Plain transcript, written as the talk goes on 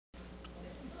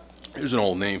Here's an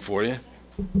old name for you.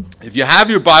 If you have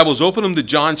your Bibles, open them to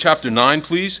John chapter 9,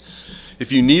 please.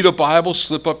 If you need a Bible,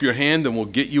 slip up your hand and we'll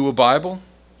get you a Bible.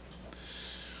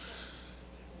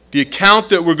 The account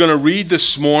that we're going to read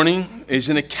this morning is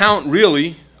an account,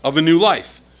 really, of a new life.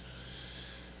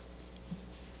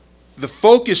 The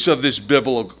focus of this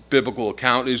biblical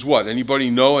account is what? Anybody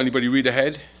know? Anybody read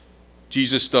ahead?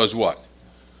 Jesus does what?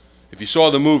 If you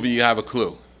saw the movie, you have a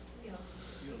clue.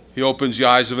 He opens the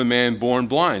eyes of a man born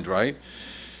blind, right?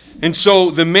 And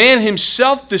so the man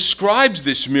himself describes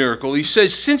this miracle. He says,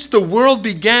 since the world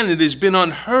began, it has been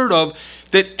unheard of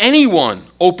that anyone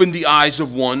opened the eyes of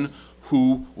one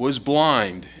who was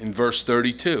blind, in verse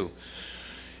 32.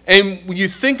 And when you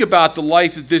think about the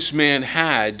life that this man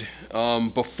had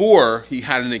before he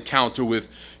had an encounter with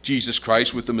Jesus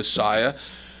Christ, with the Messiah,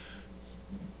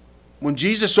 when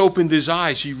Jesus opened his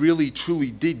eyes, he really,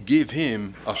 truly did give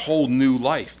him a whole new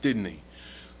life, didn't he?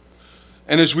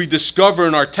 And as we discover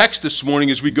in our text this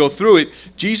morning, as we go through it,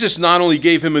 Jesus not only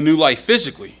gave him a new life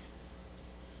physically,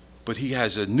 but he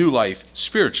has a new life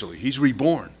spiritually. He's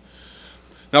reborn.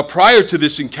 Now, prior to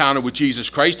this encounter with Jesus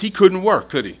Christ, he couldn't work,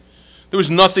 could he? There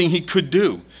was nothing he could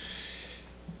do.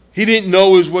 He didn't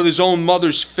know what his own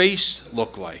mother's face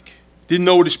looked like. Didn't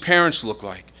know what his parents looked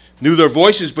like. Knew their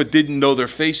voices, but didn't know their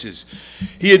faces.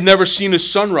 He had never seen a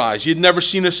sunrise. He had never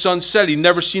seen a sunset. He'd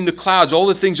never seen the clouds. All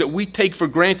the things that we take for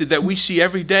granted, that we see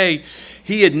every day,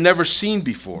 he had never seen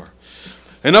before.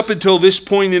 And up until this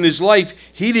point in his life,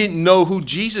 he didn't know who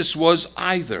Jesus was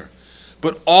either.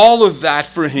 But all of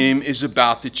that for him is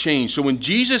about to change. So when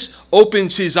Jesus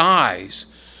opens his eyes,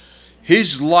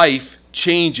 his life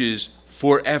changes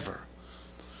forever.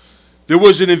 There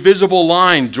was an invisible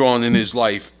line drawn in his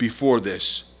life before this.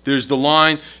 There's the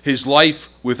line, his life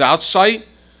without sight,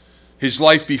 his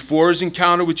life before his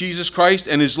encounter with Jesus Christ,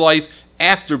 and his life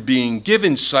after being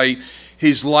given sight,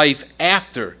 his life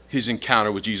after his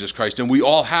encounter with Jesus Christ. And we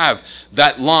all have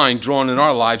that line drawn in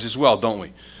our lives as well, don't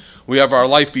we? We have our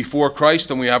life before Christ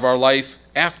and we have our life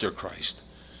after Christ.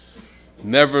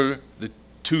 Never the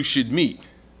two should meet,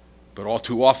 but all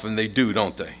too often they do,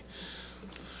 don't they?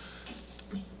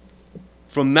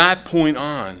 From that point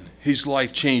on, his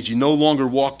life changed. He no longer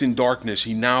walked in darkness.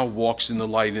 He now walks in the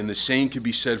light. And the same can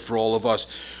be said for all of us.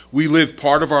 We lived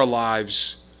part of our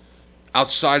lives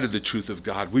outside of the truth of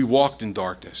God. We walked in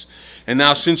darkness. And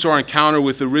now, since our encounter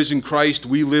with the risen Christ,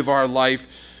 we live our life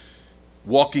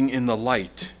walking in the light.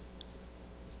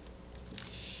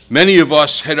 Many of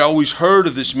us had always heard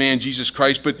of this man, Jesus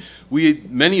Christ, but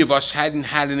many of us hadn't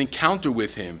had an encounter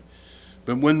with him.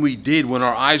 But when we did, when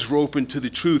our eyes were opened to the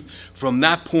truth, from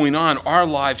that point on, our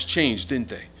lives changed, didn't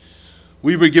they?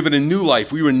 We were given a new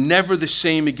life. We were never the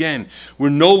same again. We're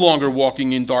no longer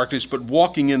walking in darkness, but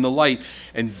walking in the light.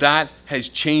 And that has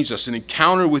changed us. An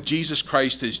encounter with Jesus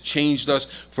Christ has changed us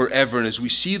forever. And as we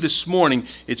see this morning,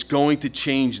 it's going to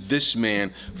change this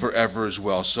man forever as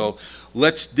well. So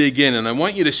let's dig in. And I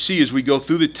want you to see as we go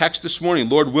through the text this morning,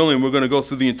 Lord willing, we're going to go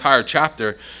through the entire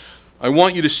chapter. I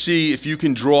want you to see if you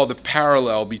can draw the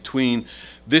parallel between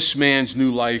this man's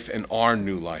new life and our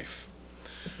new life.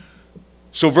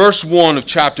 So verse 1 of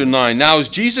chapter 9. Now as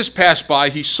Jesus passed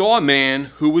by, he saw a man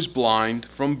who was blind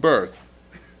from birth.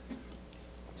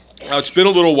 Now it's been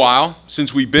a little while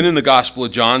since we've been in the Gospel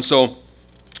of John, so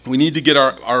we need to get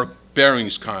our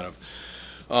bearings kind of.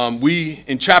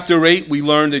 In chapter 8, we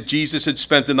learned that Jesus had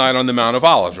spent the night on the Mount of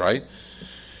Olives, right?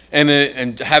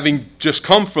 And having just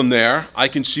come from there, I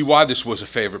can see why this was a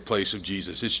favorite place of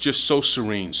Jesus. It's just so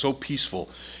serene, so peaceful.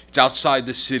 It's outside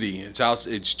the city.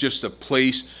 It's just a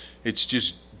place. It's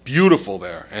just beautiful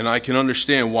there. And I can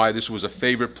understand why this was a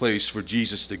favorite place for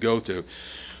Jesus to go to.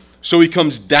 So he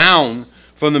comes down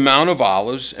from the Mount of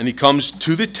Olives, and he comes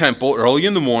to the temple early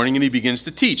in the morning, and he begins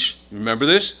to teach. Remember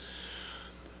this?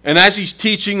 And as he's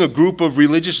teaching, a group of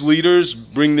religious leaders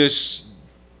bring this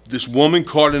woman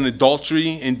caught in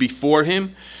adultery in before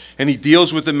him, and he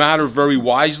deals with the matter very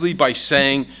wisely by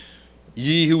saying,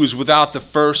 "Ye who is without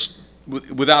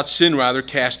sin,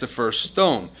 cast the first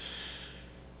stone."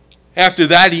 After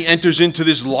that, he enters into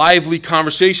this lively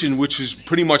conversation, which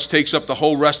pretty much takes up the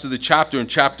whole rest of the chapter in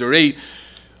chapter 8,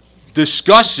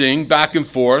 discussing back and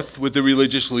forth with the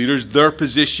religious leaders their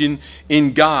position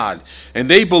in God. And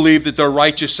they believe that their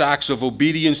righteous acts of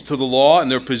obedience to the law and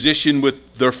their position with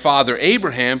their father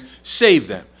Abraham saved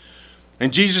them.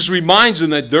 And Jesus reminds them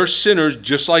that they're sinners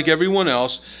just like everyone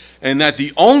else, and that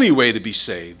the only way to be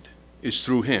saved is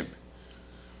through him.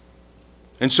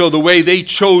 And so the way they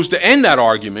chose to end that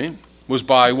argument was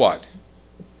by what?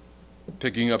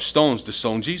 Picking up stones to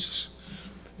stone Jesus.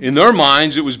 In their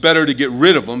minds, it was better to get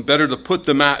rid of him, better to put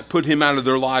him out of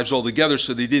their lives altogether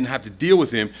so they didn't have to deal with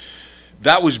him.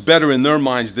 That was better in their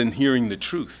minds than hearing the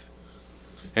truth.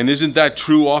 And isn't that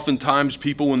true? Oftentimes,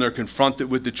 people, when they're confronted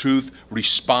with the truth,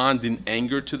 respond in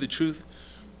anger to the truth,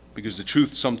 because the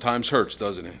truth sometimes hurts,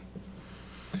 doesn't it?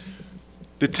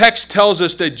 The text tells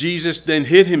us that Jesus then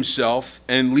hid himself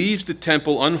and leaves the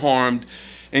temple unharmed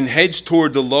and heads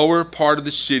toward the lower part of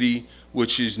the city,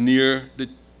 which is near the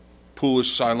Pool of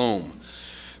Siloam.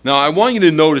 Now, I want you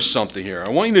to notice something here. I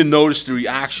want you to notice the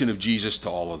reaction of Jesus to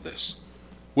all of this.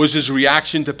 Was his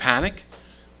reaction to panic?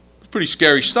 It's pretty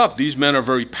scary stuff. These men are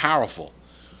very powerful.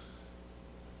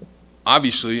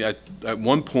 Obviously, at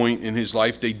one point in his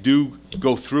life, they do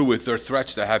go through with their threats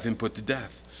to have him put to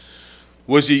death.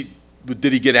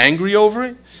 Did he get angry over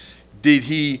it? Did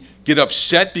he get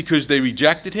upset because they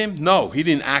rejected him? No, he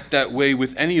didn't act that way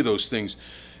with any of those things.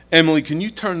 Emily, can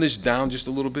you turn this down just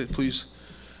a little bit, please?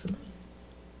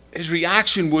 His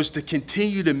reaction was to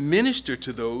continue to minister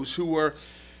to those who were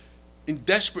in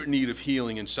desperate need of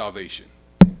healing and salvation.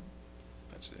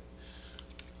 That's it.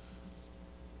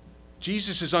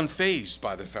 Jesus is unfazed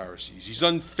by the Pharisees. He's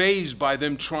unfazed by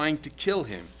them trying to kill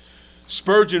him.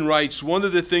 Spurgeon writes, one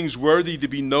of the things worthy to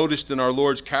be noticed in our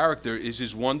Lord's character is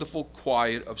his wonderful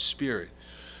quiet of spirit,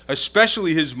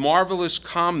 especially his marvelous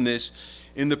calmness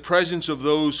in the presence of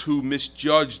those who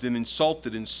misjudged and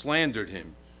insulted and slandered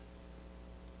him.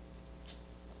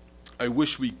 I wish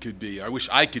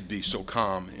I could be so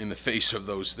calm in the face of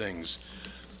those things.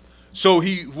 So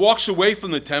he walks away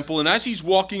from the temple, and as he's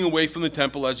walking away from the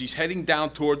temple, as he's heading down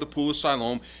toward the Pool of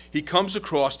Siloam, he comes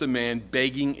across a man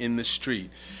begging in the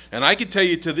street. And I can tell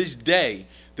you, to this day,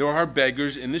 there are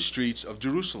beggars in the streets of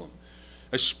Jerusalem,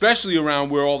 especially around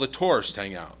where all the tourists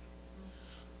hang out.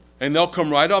 And they'll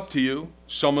come right up to you.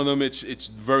 Some of them, it's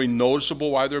very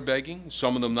noticeable why they're begging.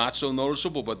 Some of them not so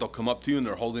noticeable, but they'll come up to you and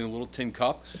they're holding a little tin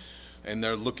cup, and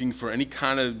they're looking for any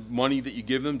kind of money that you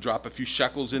give them. Drop a few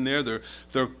shekels in there.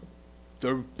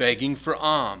 They're begging for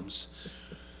alms.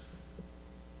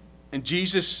 And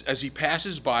Jesus, as he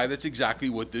passes by, that's exactly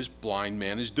what this blind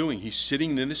man is doing. He's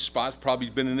sitting in this spot, probably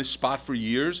been in this spot for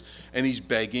years, and he's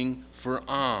begging for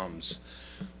alms.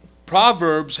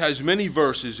 Proverbs has many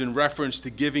verses in reference to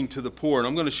giving to the poor, and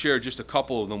I'm going to share just a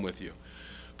couple of them with you.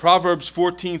 Proverbs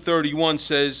 14:31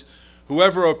 says,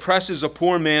 whoever oppresses a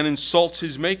poor man insults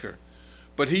his maker,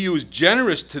 but he who is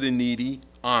generous to the needy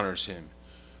honors him.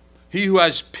 He who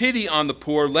has pity on the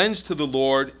poor lends to the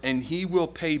Lord, and he will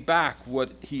pay back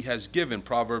what he has given.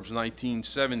 Proverbs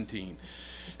 19:17.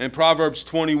 And Proverbs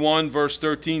 21 verse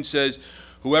 13 says,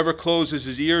 whoever closes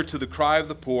his ear to the cry of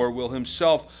the poor will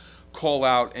himself call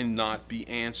out and not be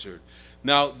answered.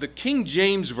 Now, the King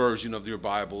James Version of your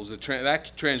Bibles, that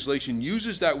translation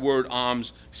uses that word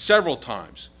alms several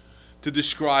times to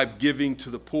describe giving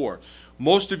to the poor.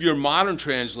 Most of your modern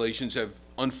translations have,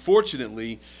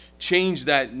 unfortunately, changed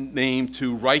that name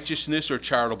to righteousness or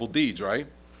charitable deeds, right?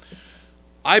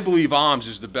 I believe alms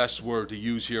is the best word to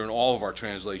use here in all of our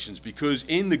translations, because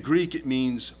in the Greek it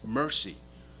means mercy.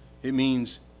 It means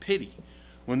pity.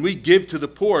 When we give to the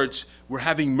poor, we're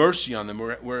having mercy on them.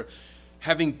 We're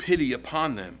having pity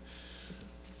upon them.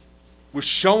 We're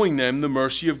showing them the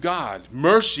mercy of God.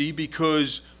 Mercy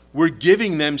because we're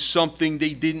giving them something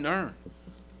they didn't earn.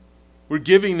 We're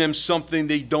giving them something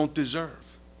they don't deserve.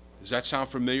 Does that sound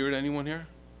familiar to anyone here?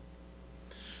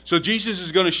 So Jesus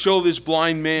is going to show this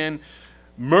blind man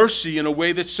mercy in a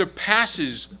way that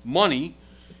surpasses money.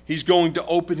 He's going to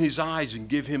open his eyes and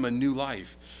give him a new life.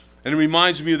 And it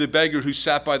reminds me of the beggar who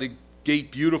sat by the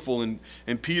gate beautiful, and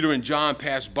Peter and John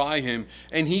passed by him,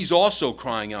 and he's also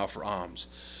crying out for alms.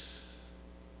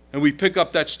 And we pick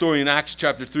up that story in Acts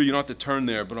chapter 3. You don't have to turn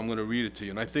there, but I'm going to read it to you,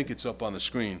 and I think it's up on the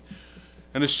screen.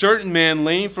 And a certain man,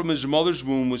 lame from his mother's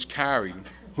womb, was carried,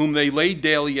 whom they laid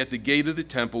daily at the gate of the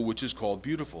temple, which is called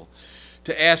Beautiful,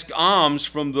 to ask alms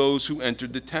from those who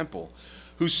entered the temple,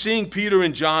 who, seeing Peter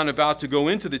and John about to go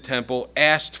into the temple,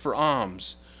 asked for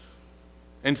alms.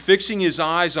 And fixing his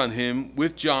eyes on him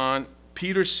with John,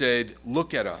 Peter said,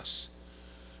 look at us.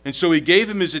 And so he gave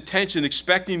him his attention,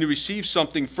 expecting to receive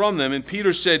something from them. And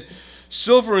Peter said,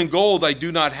 silver and gold I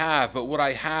do not have, but what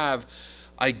I have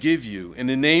I give you. In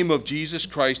the name of Jesus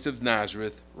Christ of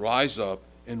Nazareth, rise up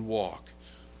and walk.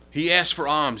 He asked for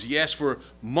alms. He asked for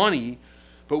money.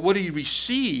 But what he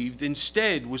received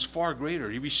instead was far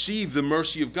greater. He received the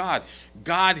mercy of God.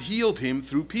 God healed him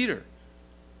through Peter.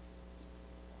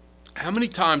 How many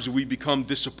times have we become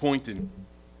disappointed,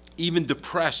 even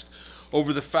depressed,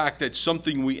 over the fact that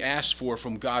something we asked for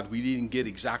from God, we didn't get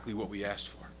exactly what we asked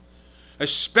for,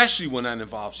 especially when that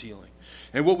involves healing?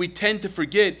 And what we tend to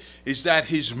forget is that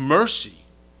his mercy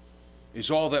is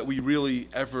all that we really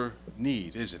ever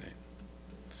need, isn't it?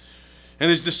 And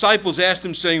his disciples asked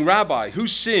him, saying, Rabbi, who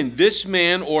sinned, this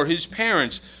man or his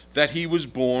parents, that he was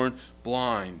born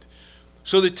blind?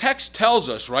 So the text tells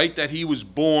us, right, that he was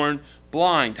born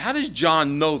blind. How does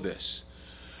John know this?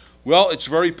 Well, it's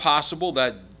very possible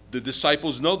that the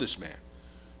disciples know this man.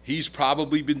 He's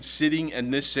probably been sitting in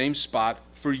this same spot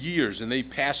for years, and they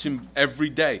pass him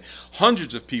every day.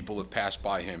 Hundreds of people have passed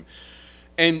by him.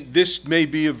 And this may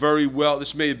have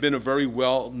been a very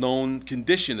well-known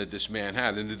condition that this man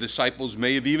had, and the disciples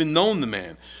may have even known the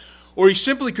man. Or he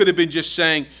simply could have been just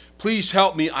saying, please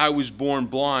help me, I was born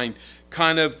blind,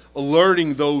 kind of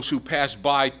alerting those who pass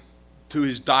by to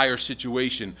his dire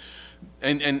situation,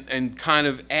 and kind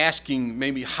of asking,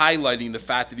 maybe highlighting the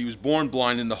fact that he was born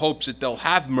blind in the hopes that they'll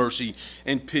have mercy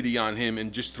and pity on him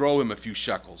and just throw him a few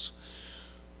shekels.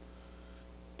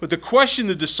 But the question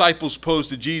the disciples posed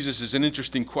to Jesus is an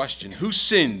interesting question. Who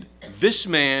sinned, this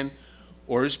man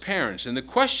or his parents? And the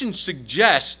question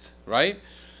suggests, right,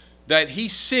 that he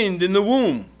sinned in the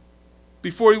womb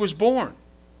before he was born.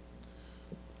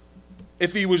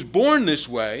 If he was born this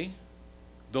way,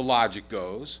 the logic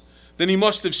goes, then he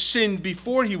must have sinned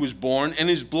before he was born, and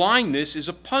his blindness is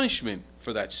a punishment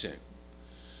for that sin.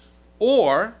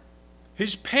 Or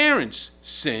his parents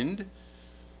sinned,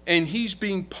 and he's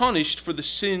being punished for the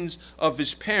sins of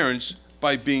his parents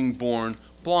by being born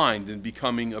blind and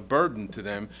becoming a burden to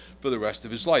them for the rest of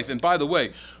his life. And by the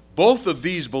way, both of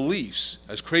these beliefs,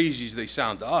 as crazy as they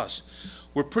sound to us,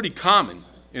 were pretty common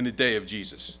in the day of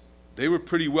Jesus. They were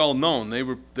pretty well known.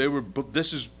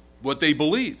 This is what they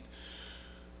believed.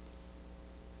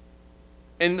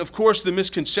 And of course, the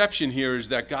misconception here is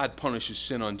that God punishes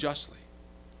sin unjustly.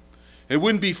 It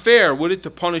wouldn't be fair, would it,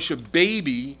 to punish a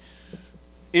baby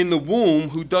in the womb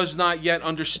who does not yet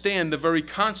understand the very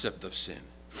concept of sin.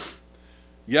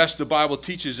 Yes, the Bible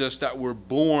teaches us that we're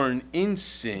born in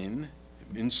sin.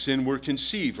 In sin we're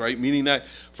conceived, right? Meaning that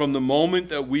from the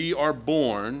moment that we are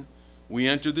born, we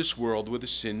enter this world with a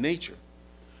sin nature.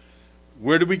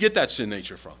 Where do we get that sin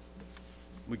nature from?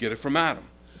 We get it from Adam.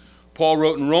 Paul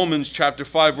wrote in Romans chapter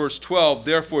 5, verse 12,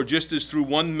 therefore, just as through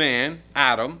one man,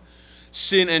 Adam,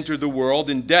 sin entered the world,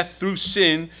 and death through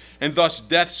sin, and thus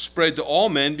death spread to all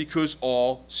men because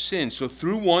all sinned. So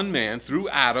through one man, through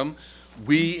Adam,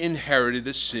 we inherited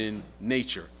a sin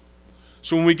nature.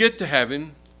 So when we get to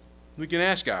heaven, we can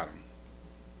ask Adam,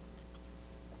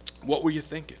 what were you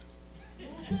thinking?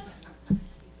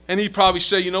 And he'd probably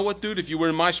say, you know what, dude, if you were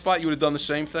in my spot, you would have done the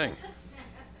same thing.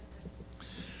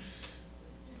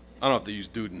 I don't have to use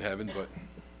dude in heaven, but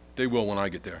they will when I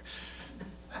get there.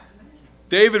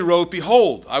 David wrote,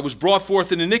 behold, I was brought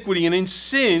forth in iniquity, and in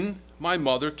sin my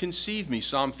mother conceived me.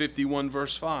 Psalm 51,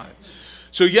 verse 5.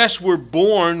 So yes, we're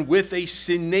born with a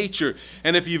sin nature.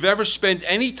 And if you've ever spent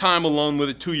any time alone with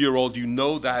a 2-year-old, you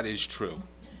know that is true.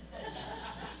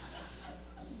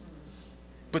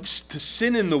 But to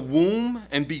sin in the womb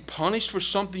and be punished for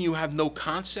something you have no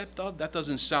concept of, that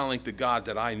doesn't sound like the God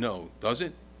that I know, does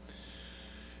it?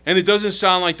 And it doesn't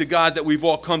sound like the God that we've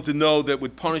all come to know that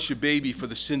would punish a baby for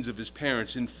the sins of his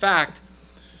parents. In fact,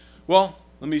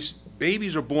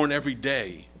 babies are born every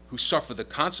day who suffer the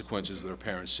consequences of their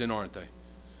parents' sin, aren't they?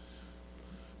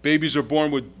 Babies are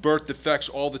born with birth defects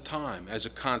all the time as a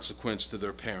consequence to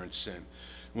their parents' sin.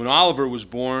 When Oliver was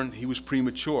born, he was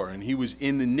premature, and he was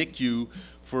in the NICU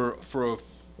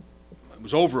it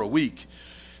was over a week.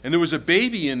 And there was a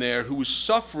baby in there who was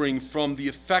suffering from the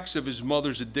effects of his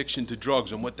mother's addiction to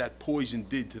drugs and what that poison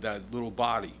did to that little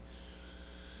body.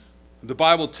 The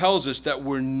Bible tells us that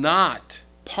we're not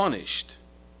punished.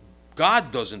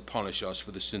 God doesn't punish us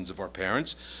for the sins of our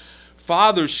parents.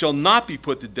 Fathers shall not be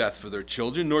put to death for their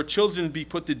children, nor children be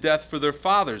put to death for their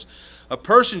fathers. A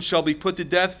person shall be put to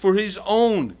death for his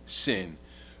own sin.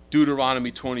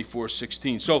 Deuteronomy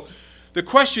 24:16. So the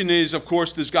question is, of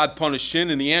course, does God punish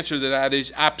sin? And the answer to that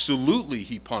is absolutely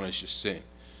he punishes sin.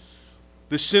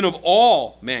 The sin of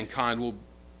all mankind will be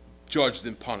judged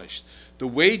and punished. The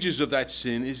wages of that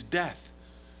sin is death.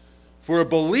 For a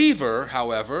believer,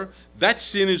 however, that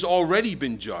sin has already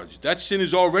been judged. That sin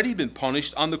has already been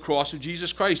punished on the cross of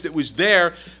Jesus Christ. It was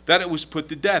there that it was put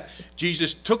to death.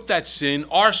 Jesus took that sin,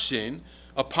 our sin,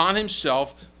 upon himself,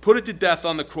 put it to death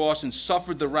on the cross, and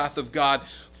suffered the wrath of God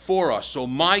for us. So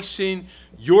my sin,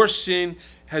 your sin,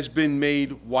 has been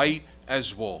made white as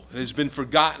wool. It has been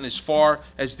forgotten as far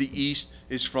as the east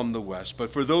is from the west.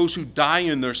 But for those who die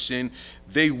in their sin,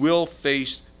 they will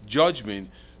face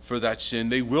judgment for that sin.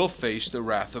 They will face the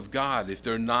wrath of God if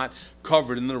they're not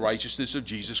covered in the righteousness of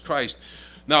Jesus Christ.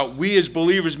 Now, we as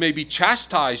believers may be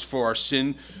chastised for our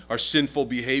sin, our sinful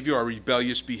behavior, our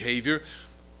rebellious behavior.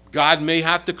 God may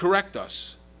have to correct us.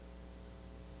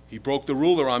 He broke the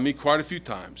ruler on me quite a few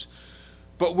times.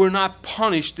 But we're not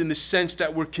punished in the sense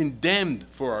that we're condemned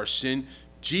for our sin.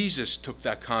 Jesus took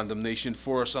that condemnation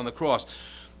for us on the cross.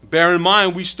 Bear in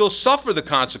mind, we still suffer the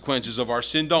consequences of our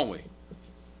sin, don't we?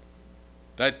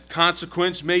 That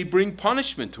consequence may bring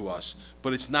punishment to us,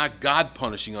 but it's not God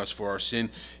punishing us for our sin.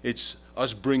 It's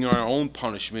us bringing our own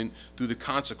punishment through the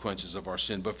consequences of our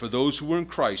sin. But for those who are in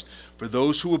Christ, for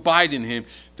those who abide in him,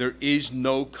 there is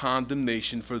no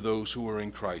condemnation for those who are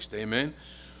in Christ. Amen?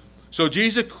 So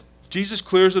Jesus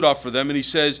clears it up for them, and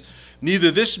he says,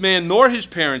 neither this man nor his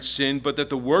parents sinned, but that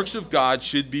the works of God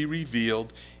should be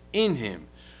revealed in him.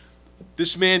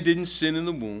 This man didn't sin in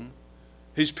the womb.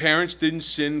 His parents didn't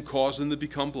sin, cause them to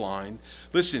become blind.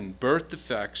 Listen, birth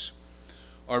defects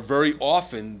are very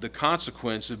often the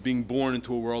consequence of being born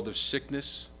into a world of sickness,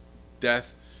 death,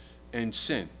 and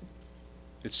sin.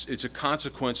 It's a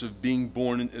consequence of being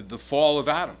born in the fall of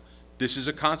Adam. This is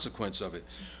a consequence of it.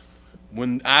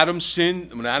 When Adam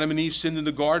and Eve sinned in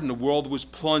the garden, the world was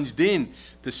plunged in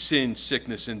to sin,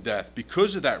 sickness, and death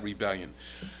because of that rebellion.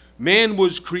 Man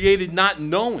was created not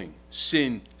knowing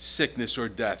sin, sickness, or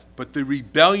death, but the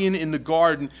rebellion in the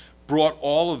garden brought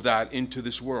all of that into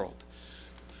this world.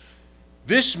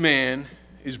 This man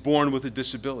is born with a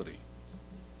disability.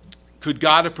 Could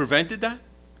God have prevented that?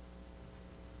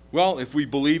 Well, if we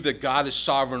believe that God is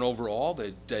sovereign over all,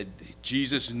 that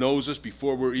Jesus knows us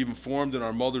before we're even formed in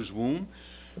our mother's womb,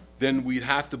 then we'd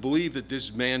have to believe that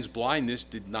this man's blindness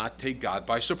did not take God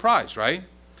by surprise, right?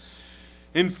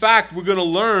 In fact, we're going to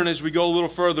learn as we go a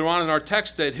little further on in our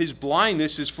text that his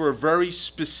blindness is for a very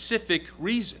specific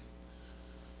reason.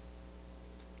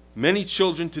 Many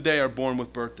children today are born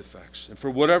with birth defects, and for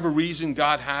whatever reason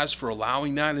God has for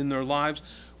allowing that in their lives,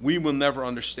 we will never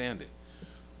understand it.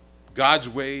 God's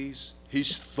ways,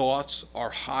 his thoughts are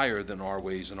higher than our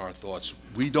ways and our thoughts.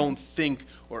 We don't think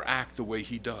or act the way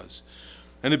he does.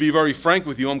 And to be very frank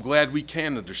with you, I'm glad we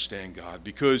can understand God,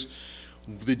 because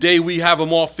the day we have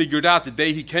him all figured out, the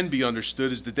day he can be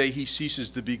understood, is the day he ceases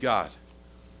to be God.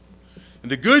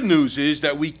 And the good news is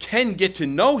that we can get to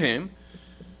know him,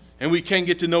 and we can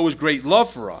get to know his great love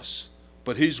for us,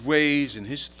 but his ways and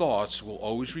his thoughts will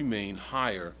always remain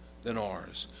higher than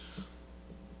ours.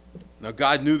 Now,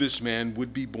 God knew this man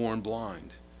would be born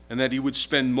blind, and that he would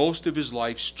spend most of his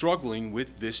life struggling with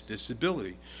this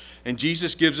disability. And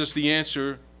Jesus gives us the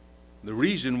answer, the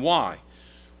reason why.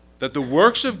 That the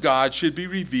works of God should be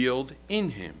revealed in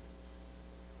him.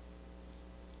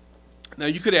 Now,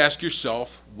 you could ask yourself,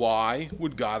 why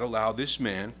would God allow this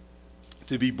man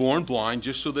to be born blind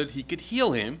just so that he could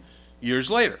heal him years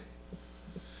later?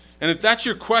 And if that's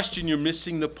your question, you're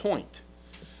missing the point.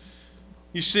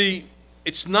 You see,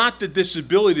 it's not the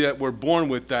disability that we're born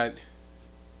with that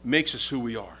makes us who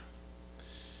we are.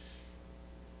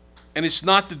 And it's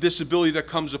not the disability that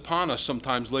comes upon us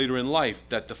sometimes later in life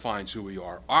that defines who we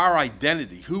are. Our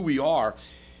identity, who we are,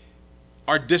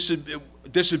 our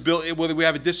disability, whether we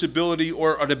have a disability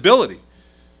or an ability,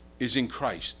 is in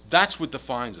Christ. That's what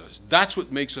defines us. That's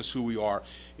what makes us who we are,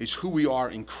 is who we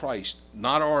are in Christ,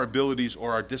 not our abilities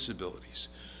or our disabilities.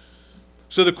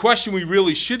 So the question we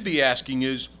really should be asking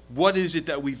is, what is it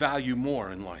that we value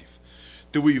more in life?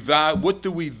 What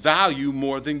do we value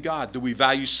more than God? Do we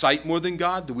value sight more than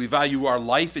God? Do we value our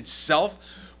life itself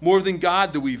more than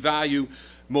God? Do we value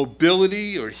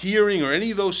mobility or hearing or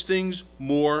any of those things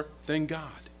more than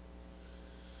God?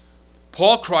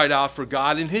 Paul cried out for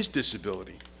God in his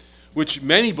disability, which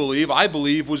many believe, I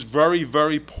believe, was very,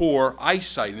 very poor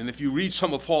eyesight. And if you read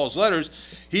some of Paul's letters,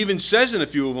 he even says in a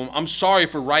few of them, I'm sorry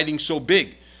for writing so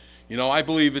big. You know, I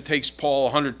believe it takes Paul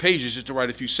 100 pages just to write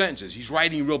a few sentences. He's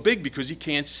writing real big because he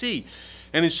can't see.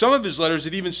 And in some of his letters,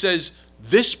 it even says,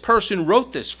 this person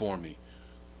wrote this for me.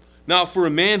 Now, for a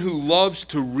man who loves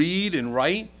to read and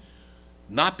write,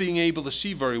 not being able to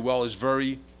see very well is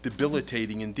very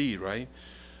debilitating indeed, right?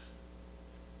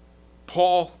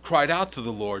 Paul cried out to the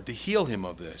Lord to heal him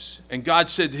of this. And God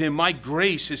said to him, my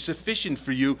grace is sufficient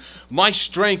for you. My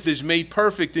strength is made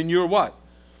perfect in your what?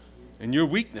 In your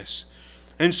weakness.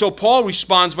 And so Paul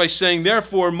responds by saying,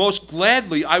 therefore, most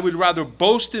gladly I would rather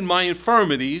boast in my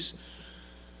infirmities,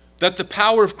 that the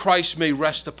power of Christ may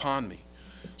rest upon me.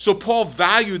 So Paul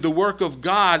valued the work of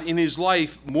God in his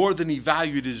life more than he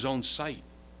valued his own sight.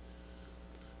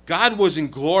 God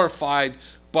wasn't glorified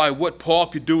by what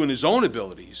Paul could do in his own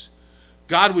abilities.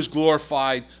 God was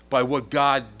glorified by what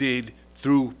God did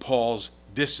through Paul's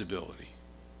disability.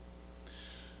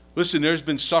 Listen, there's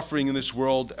been suffering in this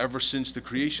world ever since the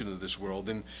creation of this world,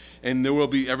 and there will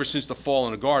be ever since the fall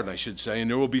in the garden, I should say, and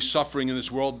there will be suffering in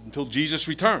this world until Jesus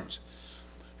returns.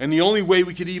 And the only way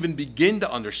we could even begin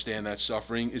to understand that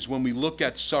suffering is when we look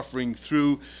at suffering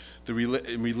through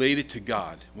related to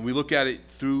God, when we look at it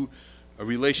through a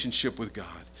relationship with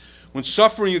God. When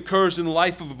suffering occurs in the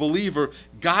life of a believer,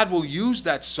 God will use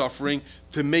that suffering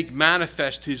to make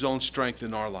manifest his own strength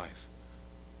in our life,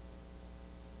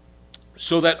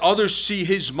 so that others see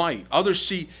his might, others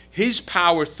see his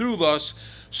power through us,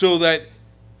 so that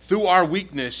through our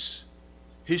weakness,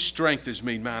 his strength is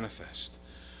made manifest.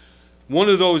 One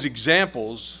of those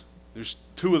examples, there's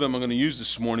two of them I'm going to use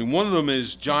this morning. One of them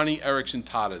is Joni Eareckson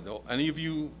Tada. Any of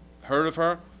you heard of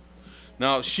her?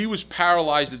 Now, she was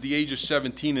paralyzed at the age of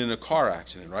 17 in a car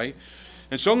accident, right?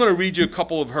 And so I'm going to read you a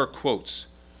couple of her quotes.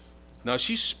 Now,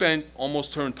 she spent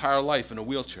almost her entire life in a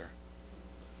wheelchair.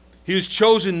 He has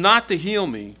chosen not to heal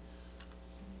me,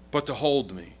 but to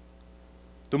hold me.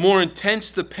 The more intense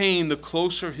the pain, the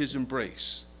closer his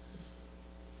embrace.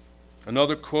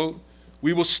 Another quote,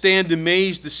 we will stand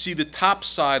amazed to see the top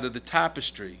side of the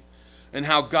tapestry and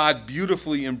how God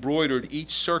beautifully embroidered each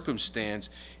circumstance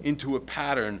into a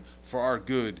pattern for our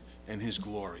good and his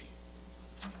glory.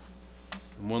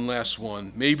 And one last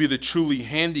one, maybe the truly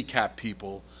handicapped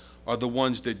people are the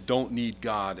ones that don't need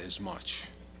God as much.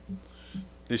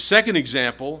 The second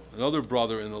example, a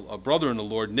brother in the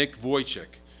Lord, Nick Vujicic.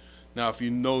 Now, if you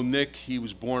know Nick, he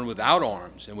was born without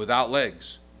arms and without legs.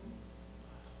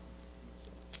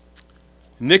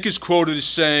 Nick is quoted as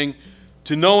saying,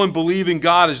 to know and believe in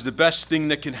God is the best thing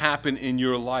that can happen in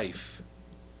your life.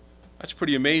 That's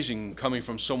pretty amazing coming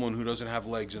from someone who doesn't have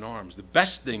legs and arms. The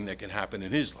best thing that can happen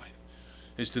in his life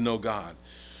is to know God.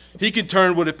 He can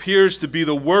turn what appears to be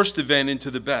the worst event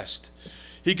into the best.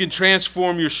 He can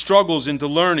transform your struggles into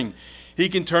learning. He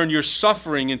can turn your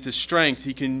suffering into strength.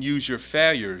 He can use your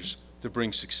failures to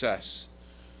bring success.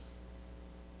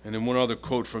 And then one other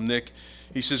quote from Nick.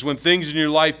 He says, when things in your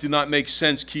life do not make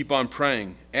sense, keep on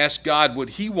praying. Ask God what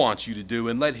he wants you to do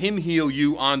and let him heal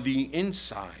you on the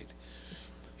inside.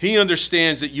 He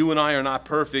understands that you and I are not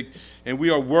perfect and we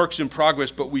are works in progress,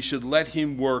 but we should let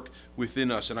him work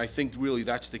within us. And I think really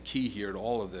that's the key here to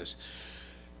all of this.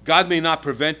 God may not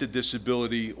prevent a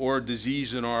disability or a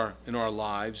disease in our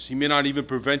lives. He may not even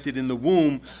prevent it in the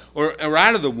womb or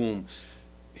out of the womb.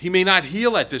 He may not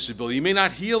heal that disability. He may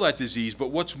not heal that disease.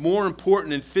 But what's more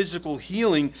important in physical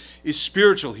healing is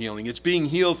spiritual healing. It's being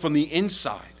healed from the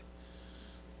inside.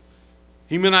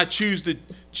 He may not choose to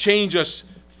change us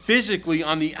physically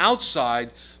on the outside,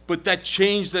 but that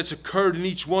change that's occurred in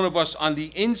each one of us on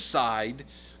the inside,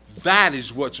 that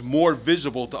is what's more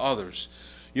visible to others.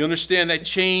 You understand that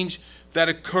change that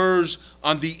occurs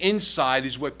on the inside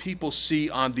is what people see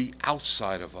on the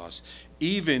outside of us,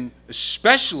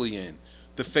 especially in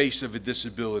the face of a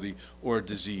disability or a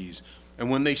disease. And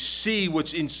when they see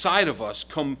what's inside of us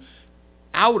come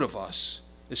out of us,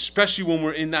 especially when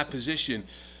we're in that position,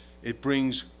 it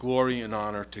brings glory and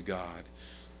honor to God.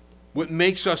 What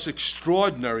makes us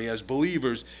extraordinary as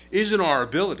believers isn't our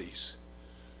abilities.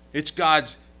 It's God's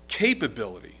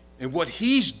capability and what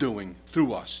he's doing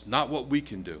through us, not what we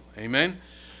can do. Amen?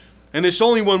 And it's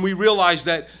only when we realize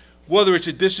that whether it's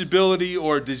a disability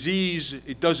or a disease,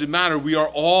 it doesn't matter. We are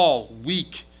all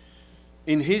weak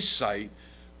in his sight,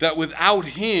 that without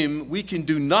him, we can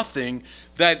do nothing.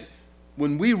 That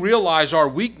when we realize our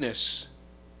weakness,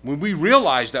 when we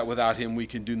realize that without him, we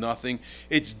can do nothing,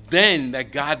 it's then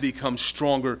that God becomes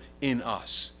stronger in us,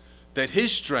 that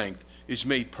his strength is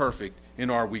made perfect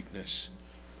in our weakness.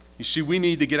 You see, we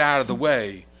need to get out of the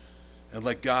way and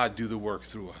let God do the work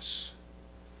through us.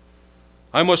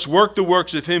 I must work the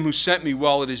works of him who sent me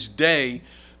while it is day.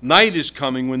 Night is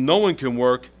coming when no one can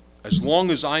work. As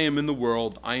long as I am in the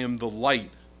world, I am the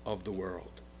light of the world.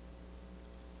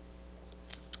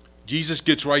 Jesus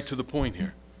gets right to the point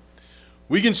here.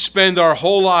 We can spend our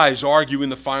whole lives arguing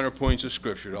the finer points of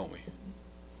Scripture, don't we?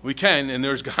 We can, and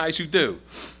there's guys who do.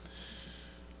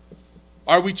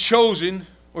 Are we chosen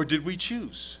or did we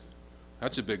choose?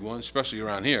 That's a big one, especially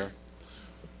around here.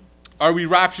 Are we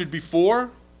raptured before,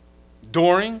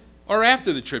 during, or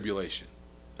after the tribulation?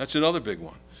 That's another big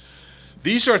one.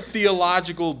 These are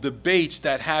theological debates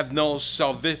that have no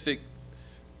salvific,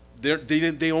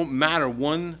 they don't matter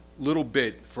one little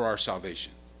bit for our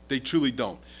salvation. They truly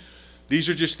don't. These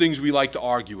are just things we like to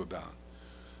argue about.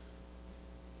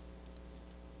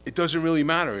 It doesn't really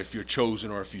matter if you're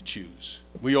chosen or if you choose.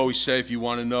 We always say if you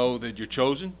want to know that you're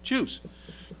chosen, choose.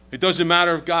 It doesn't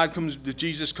matter if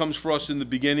Jesus comes for us in the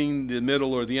beginning, the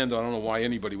middle, or the end. I don't know why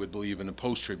anybody would believe in a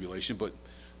post-tribulation, but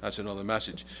that's another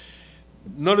message.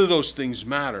 None of those things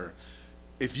matter.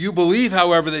 If you believe,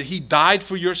 however, that he died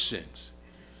for your sins,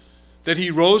 that he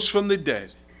rose from the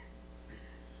dead,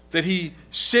 that he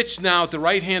sits now at the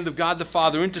right hand of God the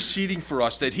Father interceding for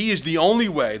us, that he is the only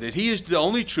way, that he is the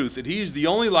only truth, that he is the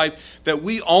only life, that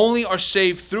we only are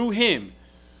saved through him,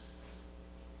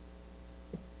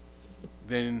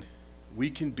 then we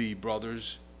can be brothers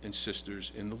and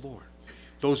sisters in the Lord.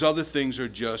 Those other things are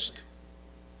just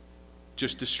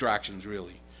distractions,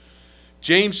 really.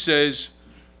 James says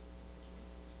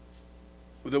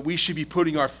that we should be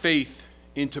putting our faith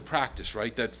into practice,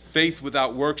 right? That faith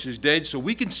without works is dead. So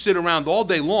we can sit around all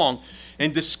day long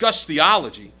and discuss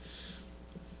theology.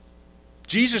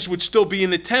 Jesus would still be in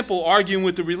the temple arguing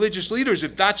with the religious leaders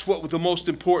if that's what the most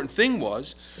important thing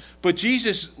was. But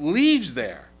Jesus leaves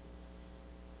there.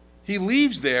 He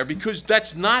leaves there because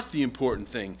that's not the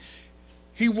important thing.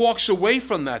 He walks away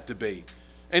from that debate,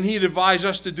 and he'd advise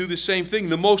us to do the same thing.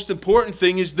 The most important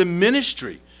thing is the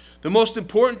ministry. The most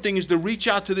important thing is to reach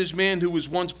out to this man who was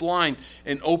once blind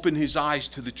and open his eyes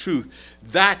to the truth.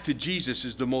 That to Jesus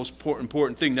is the most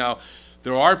important thing. Now,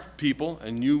 there are people,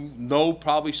 and you know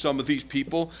probably some of these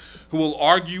people, who will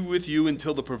argue with you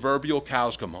until the proverbial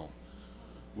cows come home.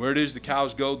 Where it is the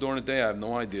cows go during the day, I have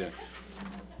no idea.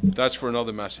 That's for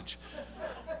another message.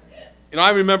 And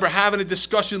I remember having a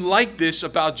discussion like this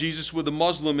about Jesus with a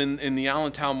Muslim in the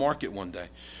Allentown market one day.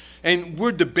 And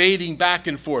we're debating back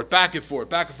and forth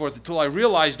until I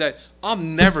realized that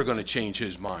I'm never going to change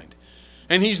his mind.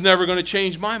 And he's never going to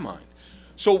change my mind.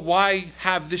 So why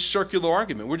have this circular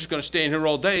argument? We're just going to stand here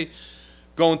all day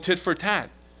going tit for tat.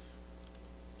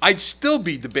 I'd still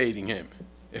be debating him,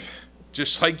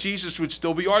 just like Jesus would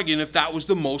still be arguing if that was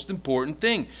the most important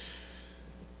thing.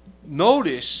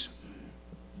 Notice,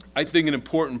 I think an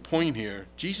important point here,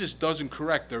 Jesus doesn't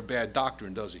correct their bad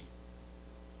doctrine, does he?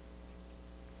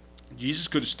 Jesus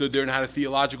could have stood there and had a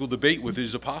theological debate with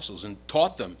his apostles and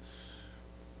taught them.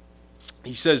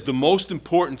 He says, the most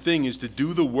important thing is to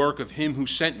do the work of him who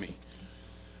sent me.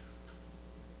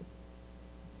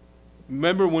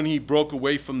 Remember when he broke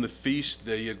away from the feast,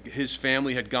 his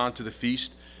family had gone to the feast,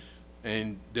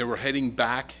 and they were heading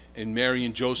back, and Mary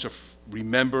and Joseph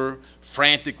remember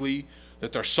frantically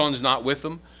that their son's not with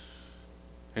them.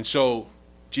 And so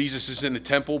Jesus is in the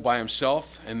temple by himself,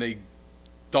 and they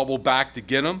double back to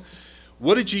get him.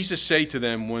 What did Jesus say to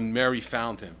them when Mary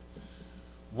found him?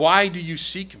 Why do you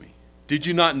seek me? Did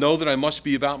you not know that I must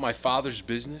be about my Father's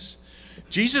business?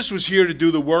 Jesus was here to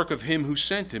do the work of him who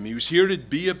sent him. He was here to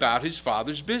be about his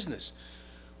Father's business.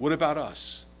 What about us?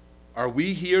 Are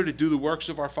we here to do the works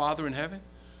of our Father in heaven?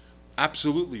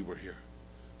 Absolutely, we're here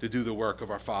to do the work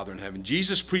of our Father in heaven.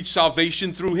 Jesus preached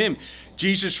salvation through him.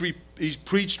 He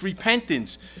preached repentance,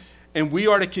 and we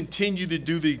are to continue to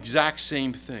do the exact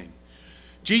same thing.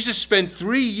 Jesus spent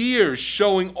 3 years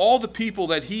showing all the people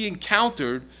that he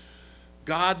encountered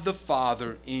God the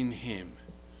Father in him.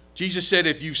 Jesus said,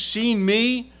 if you've seen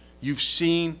me, you've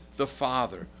seen the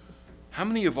Father. How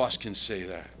many of us can say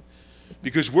that?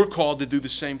 Because we're called to do the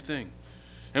same thing.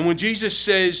 And when Jesus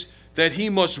says that he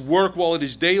must work while it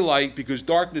is daylight because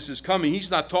darkness is coming, he's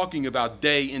not talking about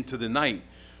day into the night.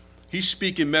 He's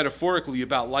speaking metaphorically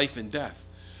about life and death.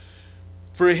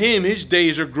 For him, his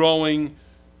days are growing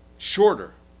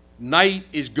shorter. Night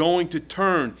is going to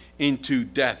turn into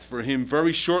death for him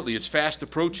very shortly. It's fast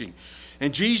approaching.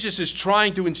 And Jesus is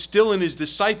trying to instill in his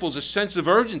disciples a sense of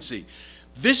urgency.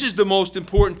 This is the most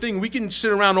important thing. We can sit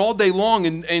around all day long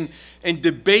and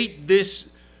debate this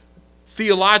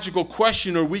theological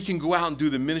question, or we can go out and do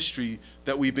the ministry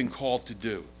that we've been called to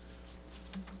do.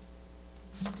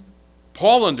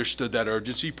 Paul understood that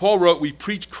urgency. Paul wrote, we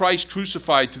preach Christ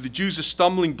crucified, to the Jews a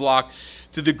stumbling block,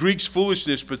 to the Greeks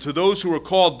foolishness, but to those who are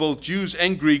called, both Jews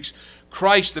and Greeks,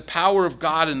 Christ, the power of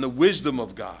God and the wisdom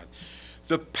of God.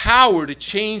 The power to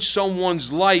change someone's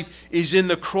life is in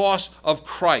the cross of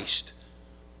Christ,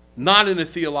 not in a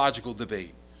theological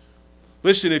debate.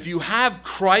 Listen, if you have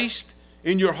Christ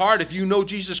in your heart, if you know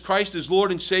Jesus Christ as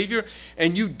Lord and Savior,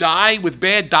 and you die with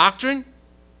bad doctrine,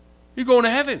 you're going to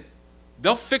heaven.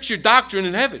 They'll fix your doctrine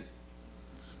in heaven.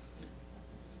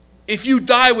 If you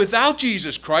die without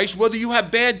Jesus Christ, whether you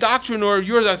have bad doctrine or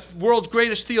you're the world's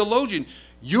greatest theologian,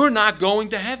 you're not going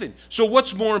to heaven. So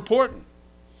what's more important?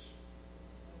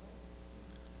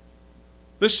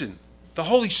 Listen, the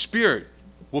Holy Spirit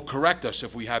will correct us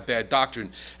if we have bad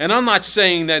doctrine. And I'm not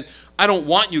saying that I don't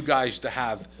want you guys to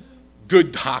have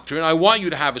good doctrine. I want you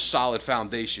to have a solid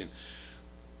foundation.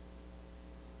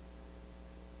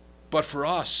 But for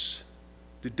us,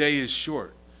 the day is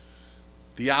short.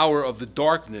 The hour of the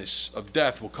darkness of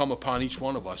death will come upon each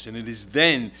one of us, and it is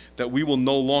then that we will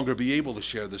no longer be able to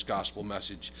share this gospel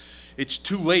message. It's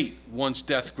too late once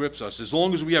death grips us. As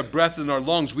long as we have breath in our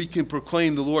lungs, we can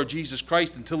proclaim the Lord Jesus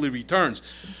Christ until he returns.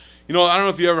 You know, I don't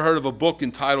know if you ever heard of a book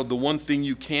entitled The One Thing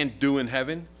You Can't Do in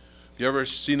Heaven. Have you ever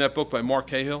seen that book by Mark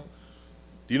Cahill?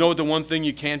 Do you know what the one thing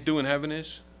you can't do in heaven is?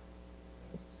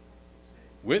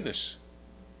 Witness.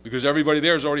 Because everybody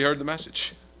there has already heard the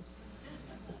message.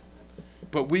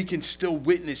 But we can still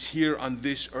witness here on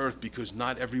this earth because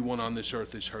not everyone on this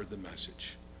earth has heard the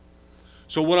message.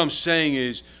 So what I'm saying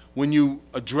is, when you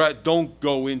address, don't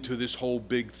go into this whole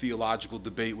big theological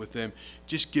debate with them.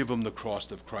 Just give them the cross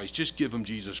of Christ. Just give them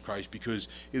Jesus Christ, because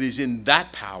it is in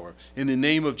that power, in the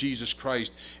name of Jesus Christ,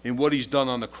 in what he's done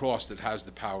on the cross, that has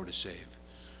the power to save.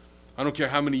 I don't care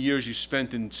how many years you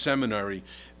spent in seminary,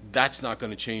 that's not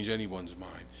going to change anyone's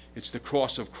mind. It's the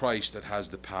cross of Christ that has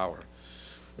the power.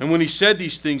 And when he said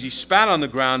these things, he spat on the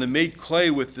ground and made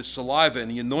clay with the saliva,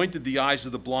 and he anointed the eyes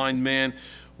of the blind man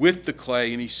with the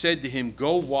clay, and he said to him,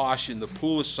 "Go wash in the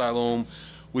pool of Siloam,"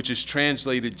 which is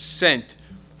translated sent.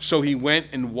 So he went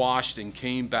and washed and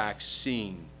came back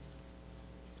seeing.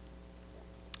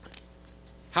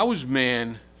 How was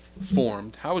man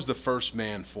formed? How was the first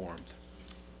man formed?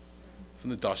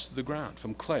 From the dust of the ground,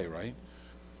 from clay, right?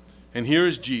 And here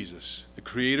is Jesus, the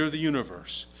creator of the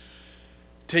universe,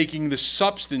 taking the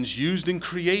substance used in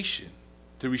creation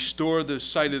to restore the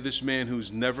sight of this man who's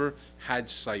never had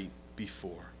sight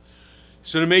before.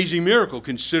 It's an amazing miracle,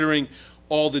 considering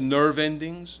all the nerve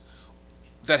endings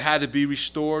that had to be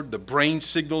restored, the brain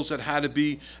signals that had to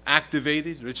be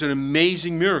activated. It's an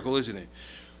amazing miracle, isn't it?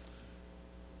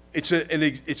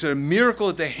 It's a miracle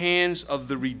at the hands of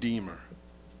the Redeemer.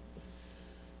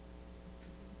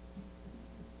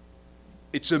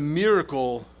 It's a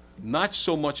miracle not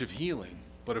so much of healing,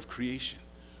 but of creation.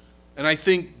 And I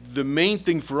think the main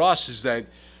thing for us is that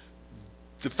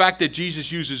the fact that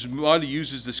Jesus uses mud, he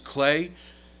uses this clay,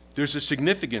 there's a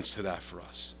significance to that for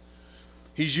us.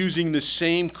 He's using the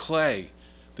same clay,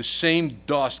 the same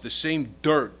dust, the same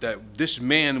dirt that this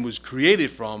man was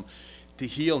created from to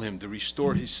heal him, to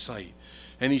restore his sight.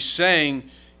 And he's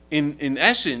saying, in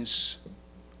essence,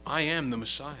 I am the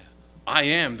Messiah. I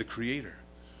am the Creator.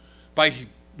 By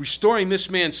restoring this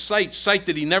man's sight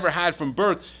that he never had from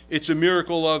birth, it's a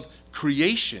miracle of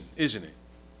creation, isn't it?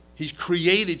 He's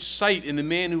created sight in the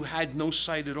man who had no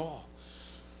sight at all.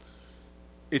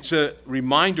 It's a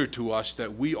reminder to us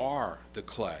that we are the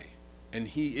clay and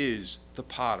he is the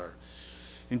potter.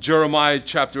 In Jeremiah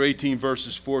chapter 18,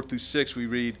 verses 4 through 6, we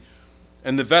read,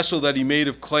 "And the vessel that he made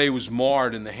of clay was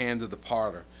marred in the hand of the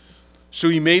potter. So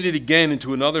he made it again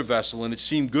into another vessel, and it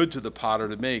seemed good to the potter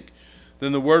to make.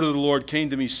 Then the word of the Lord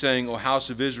came to me, saying, O house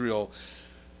of Israel,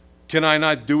 can I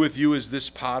not do with you as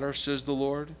this potter, says the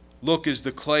Lord? Look, as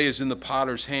the clay is in the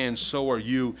potter's hand, so are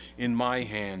you in my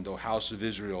hand, O house of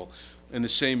Israel. And the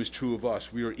same is true of us.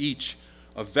 We are each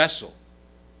a vessel.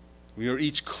 We are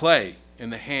each clay in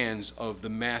the hands of the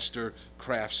master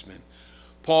craftsman."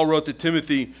 Paul wrote to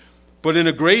Timothy, "But in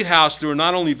a great house there are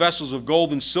not only vessels of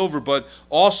gold and silver, but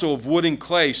also of wood and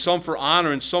clay, some for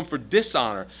honor and some for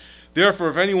dishonor. Therefore,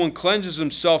 if anyone cleanses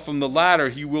himself from the latter,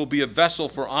 he will be a vessel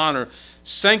for honor,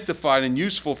 sanctified and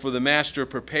useful for the master,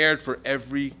 prepared for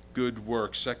every good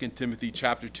work." 2 Timothy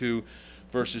chapter 2,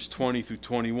 verses 20 through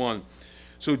 21.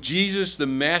 So Jesus, the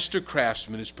master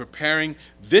craftsman, is preparing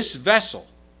this vessel,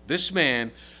 this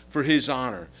man, for his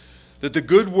honor, that the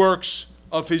good works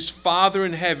of his Father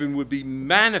in heaven would be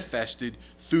manifested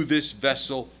through this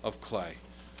vessel of clay.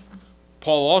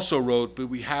 Paul also wrote, "But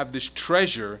we have this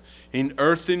treasure in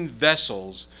earthen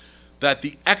vessels, that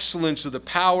the excellence of the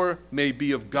power may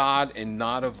be of God and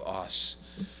not of us."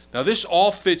 Now this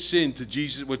all fits into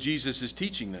Jesus, what Jesus is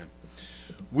teaching them.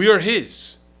 We are his.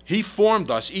 He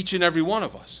formed us, each and every one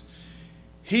of us.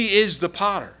 He is the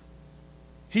potter.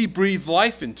 He breathed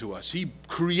life into us. He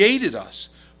created us.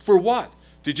 For what?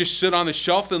 To just sit on the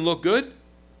shelf and look good?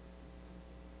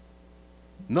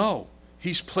 No.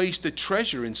 He's placed a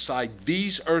treasure inside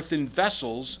these earthen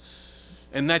vessels,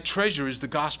 and that treasure is the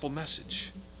gospel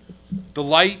message. The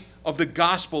light of the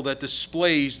gospel that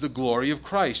displays the glory of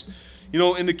Christ. You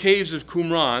know, in the caves of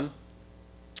Qumran,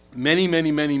 many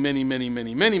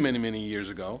years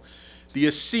ago, the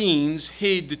Essenes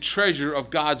hid the treasure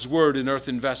of God's word in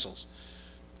earthen vessels.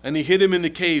 And they hid them in the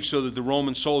cave so that the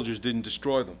Roman soldiers didn't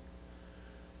destroy them.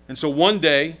 And so one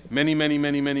day, many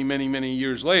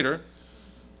years later,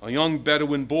 a young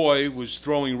Bedouin boy was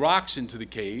throwing rocks into the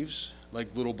caves,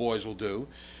 like little boys will do,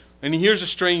 and he hears a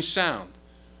strange sound.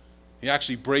 He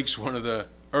actually breaks one of the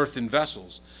earthen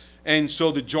vessels. And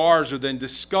so the jars are then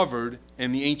discovered,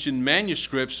 and the ancient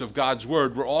manuscripts of God's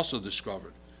word were also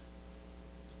discovered.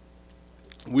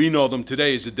 We know them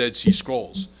today as the Dead Sea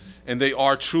Scrolls, and they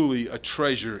are truly a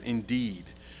treasure indeed.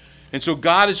 And so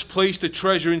God has placed a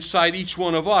treasure inside each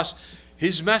one of us,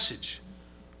 his message.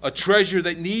 a treasure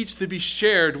that needs to be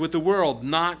shared with the world,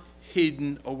 not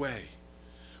hidden away.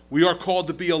 We are called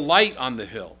to be a light on the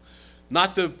hill,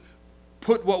 not to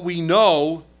put what we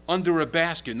know under a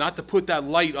basket, not to put that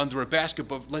light under a basket,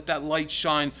 but let that light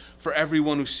shine for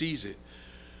everyone who sees it.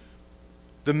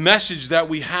 The message that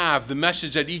we have, the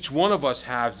message that each one of us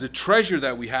has, the treasure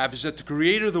that we have is that the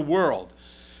Creator of the world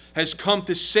has come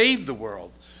to save the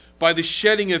world by the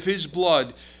shedding of His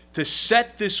blood to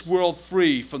set this world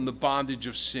free from the bondage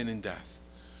of sin and death.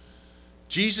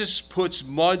 Jesus puts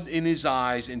mud in his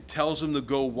eyes and tells him to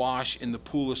go wash in the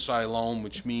pool of Siloam,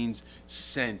 which means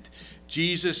sent.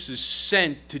 Jesus is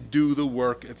sent to do the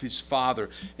work of his Father.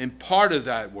 And part of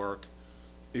that work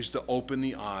is to open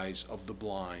the eyes of the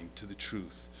blind to the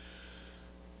truth.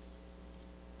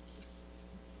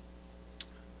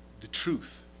 The truth.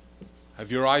 Have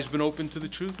your eyes been opened to the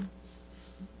truth?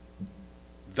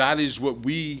 That is what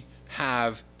we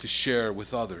have to share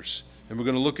with others. And we're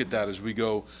going to look at that as we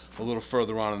go a little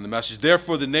further on in the message.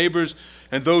 Therefore, the neighbors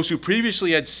and those who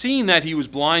previously had seen that he was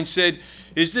blind said,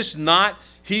 "Is this not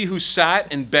he who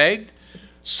sat and begged?"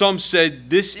 Some said,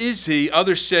 "This is he."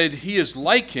 Others said, "He is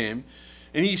like him."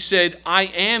 And he said, "I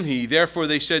am he." Therefore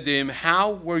they said to him,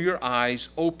 "How were your eyes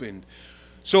opened?"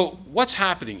 So what's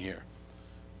happening here?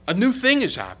 A new thing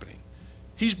is happening.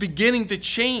 He's beginning to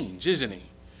change, isn't he?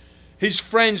 His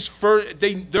friends,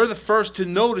 they're the first to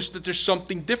notice that there's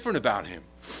something different about him.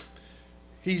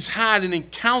 He's had an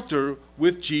encounter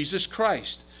with Jesus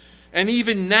Christ. And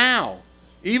even now,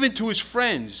 even to his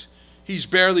friends, he's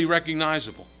barely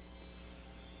recognizable.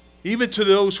 Even to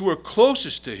those who are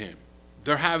closest to him,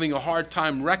 they're having a hard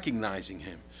time recognizing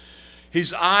him.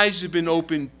 His eyes have been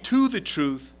opened to the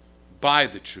truth by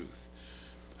the truth.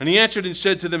 And he answered and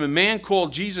said to them, "A man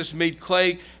called Jesus made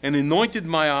clay and anointed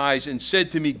my eyes and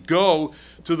said to me, 'Go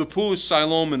to the pool of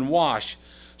Siloam and wash.'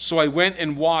 So I went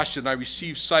and washed, and I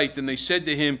received sight." And they said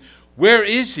to him, "Where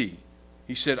is he?"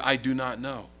 He said, "I do not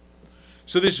know."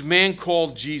 So this man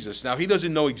called Jesus. Now, he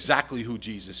doesn't know exactly who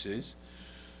Jesus is,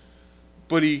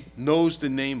 but he knows the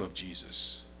name of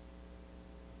Jesus.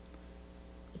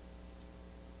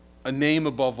 A name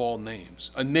above all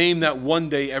names. A name that one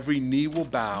day every knee will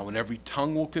bow and every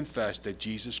tongue will confess that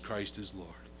Jesus Christ is Lord.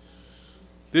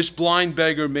 This blind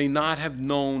beggar may not have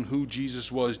known who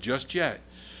Jesus was just yet,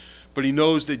 but he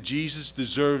knows that Jesus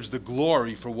deserves the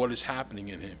glory for what is happening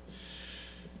in him.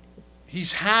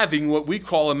 He's having what we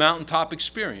call a mountaintop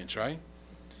experience, right?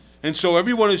 And so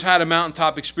everyone who's had a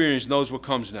mountaintop experience knows what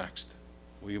comes next.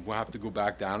 We will have to go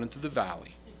back down into the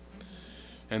valley.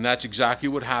 And that's exactly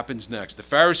what happens next. The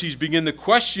Pharisees begin to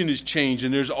question his change,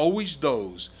 and there's always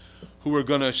those who are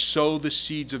going to sow the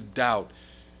seeds of doubt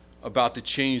about the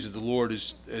change that the Lord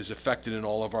has effected in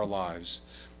all of our lives.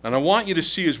 And I want you to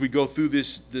see as we go through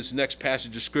this next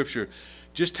passage of Scripture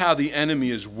just how the enemy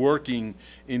is working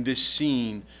in this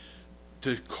scene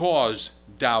to cause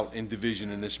doubt and division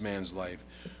in this man's life.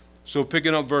 So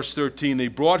picking up verse 13, they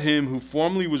brought him who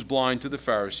formerly was blind to the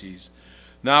Pharisees.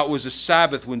 Now it was a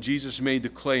Sabbath when Jesus made the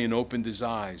clay and opened his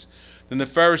eyes. Then the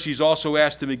Pharisees also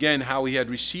asked him again how he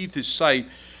had received his sight.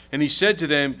 And he said to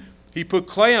them, "He put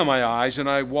clay on my eyes, and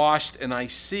I washed, and I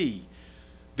see."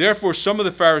 Therefore some of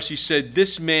the Pharisees said,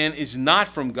 "This man is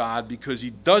not from God, because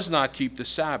he does not keep the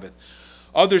Sabbath."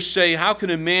 Others say, "How can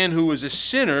a man who is a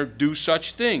sinner do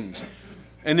such things?"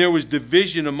 And there was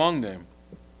division among them.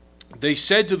 They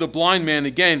said to the blind man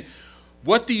again,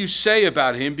 "What do you say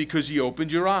about him because he opened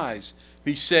your eyes?"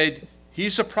 He said, "He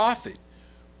is a prophet."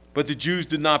 But the Jews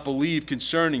did not believe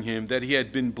concerning him that he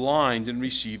had been blind and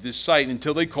received his sight,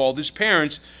 until they called his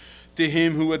parents to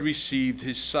him who had received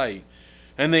his sight.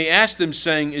 And they asked him,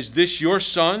 saying, "Is this your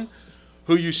son,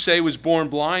 who you say was born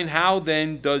blind? How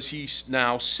then does he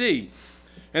now see?"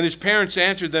 And his parents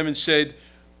answered them and said,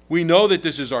 "We know that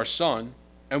this is our son,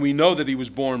 and we know that he was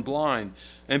born blind.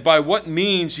 And by what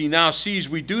means he now sees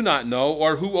we do not know,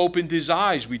 or who opened his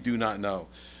eyes we do not know.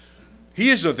 He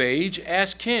is of age,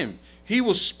 ask him. He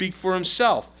will speak for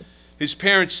himself." His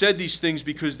parents said these things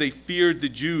because they feared the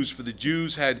Jews, for the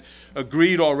Jews had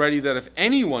agreed already that if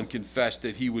anyone confessed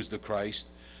that he was the Christ,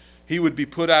 he would be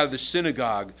put out of the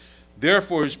synagogue.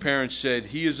 Therefore his parents said,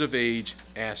 "He is of age,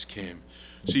 ask him."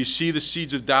 So you see the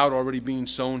seeds of doubt already being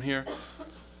sown here?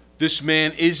 This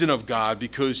man isn't of God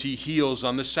because he heals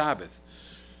on the Sabbath.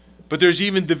 But there's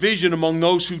even division among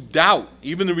those who doubt.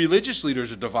 Even the religious leaders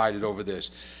are divided over this.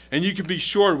 And you can be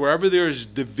sure wherever there is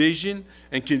division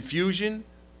and confusion,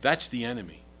 that's the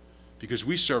enemy. Because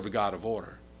we serve a God of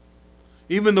order.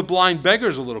 Even the blind beggar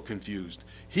is a little confused.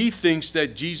 He thinks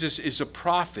that Jesus is a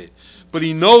prophet. But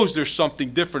he knows there's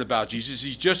something different about Jesus.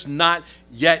 He's just not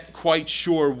yet quite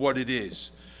sure what it is.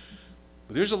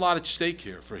 But there's a lot at stake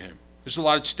here for him. There's a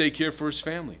lot at stake here for his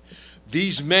family.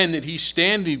 These men that he's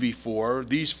standing before,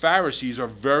 these Pharisees, are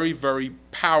very, very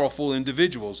powerful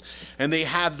individuals. And they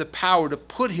have the power to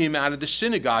put him out of the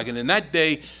synagogue. And in that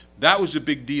day, that was a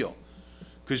big deal,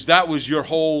 because that was your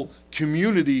whole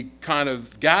community kind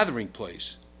of gathering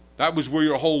place. That was where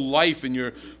your whole life and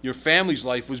your family's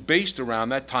life was based around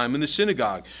that time in the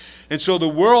synagogue. And so the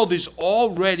world is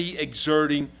already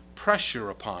exerting pressure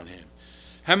upon him.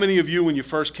 How many of you, when you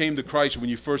first came to Christ, when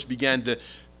you first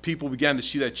people began to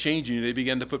see that change in you, they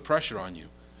began to put pressure on you.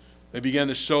 They began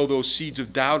to sow those seeds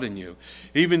of doubt in you.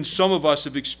 Even some of us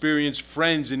have experienced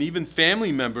friends and even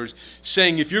family members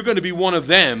saying, if you're going to be one of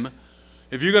them,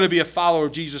 if you're going to be a follower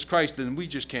of Jesus Christ, then we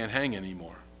just can't hang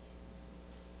anymore.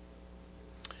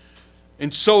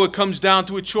 And so it comes down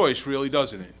to a choice, really,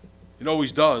 doesn't it? It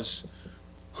always does.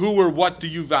 Who or what do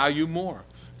you value more?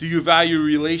 Do you value your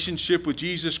relationship with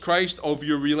Jesus Christ over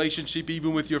your relationship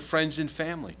even with your friends and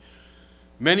family?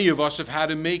 Many of us have had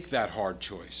to make that hard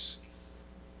choice.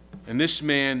 And this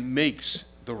man makes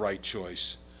the right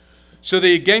choice. So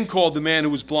they again called the man who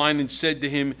was blind and said to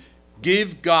him,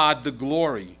 "Give God the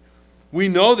glory. We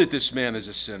know that this man is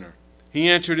a sinner." He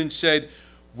answered and said,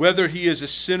 "Whether he is a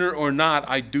sinner or not,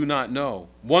 I do not know.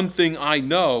 One thing I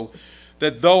know,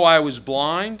 that though I was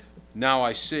blind, now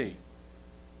I see."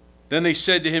 Then they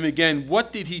said to him again,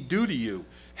 "What did he do to you?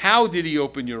 How did he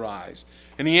open your eyes?"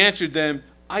 And he answered them,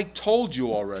 "I told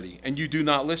you already, and you do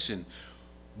not listen.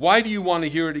 Why do you want to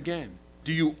hear it again?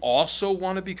 Do you also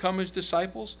want to become his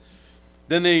disciples?"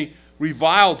 Then they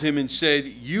reviled him and said,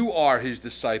 "You are his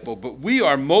disciple, but we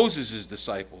are Moses'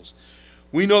 disciples.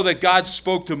 We know that God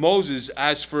spoke to Moses.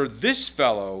 As for this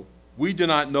fellow, we do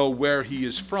not know where he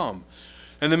is from."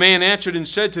 And the man answered and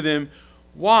said to them,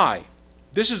 "Why?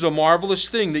 This is a marvelous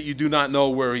thing that you do not know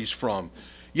where he's from.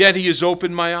 Yet he has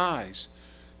opened my eyes.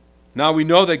 Now we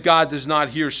know that God does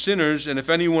not hear sinners, and if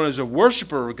anyone is a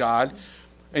worshiper of God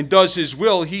and does his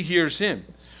will, he hears him.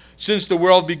 Since the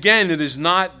world began, it has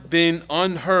been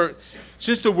unheard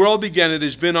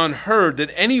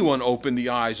that anyone opened the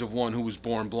eyes of one who was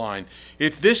born blind.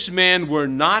 If this man were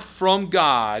not from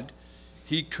God,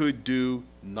 he could do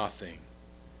nothing.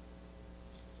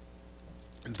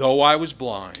 Though I was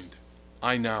blind,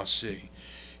 I now see."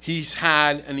 He's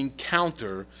had an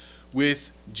encounter with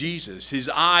Jesus. His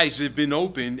eyes have been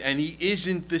opened, and he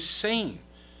isn't the same.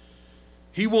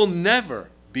 He will never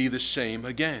be the same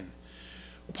again.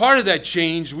 Part of that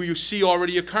change we see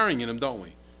already occurring in him, don't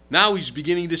we? Now he's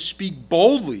beginning to speak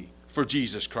boldly for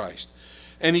Jesus Christ.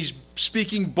 And he's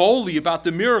speaking boldly about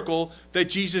the miracle that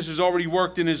Jesus has already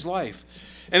worked in his life.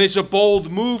 And it's a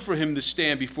bold move for him to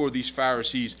stand before these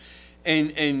Pharisees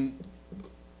and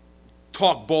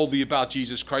talk boldly about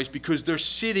Jesus Christ, because they're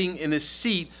sitting in a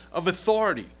seat of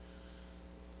authority.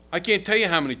 I can't tell you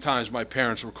how many times my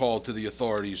parents were called to the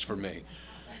authorities for me,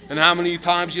 and how many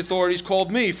times the authorities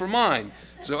called me for mine.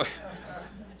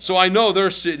 So I know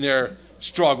they're sitting there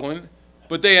struggling,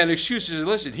 but they had excuses.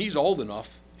 Listen, he's old enough.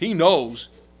 He knows.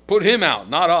 Put him out,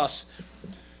 not us.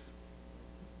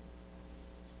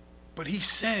 But he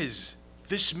says,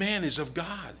 this man is of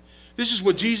God. This is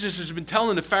what Jesus has been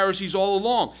telling the Pharisees all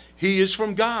along. He is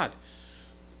from God.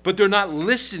 But they're not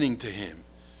listening to him.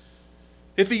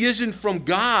 If he isn't from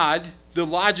God, the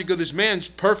logic of this man's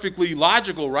perfectly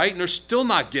logical, right? And they're still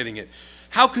not getting it.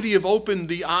 How could he have opened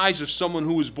the eyes of someone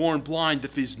who was born blind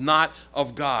if he's not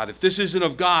of God? If this isn't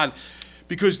of God,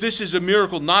 because this is a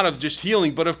miracle not of just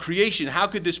healing, but of creation. How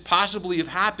could this possibly have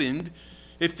happened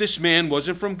if this man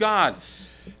wasn't from God?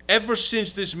 Ever since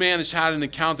this man has had an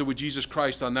encounter with Jesus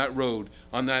Christ on that road,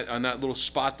 on that little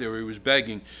spot there where he was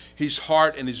begging, his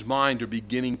heart and his mind are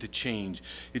beginning to change.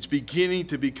 It's beginning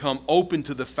to become open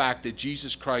to the fact that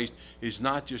Jesus Christ is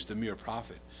not just a mere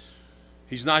prophet.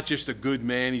 He's not just a good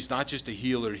man. He's not just a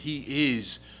healer. He is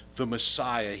the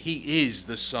Messiah. He is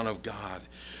the Son of God.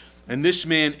 And this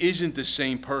man isn't the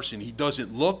same person. He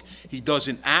doesn't look, he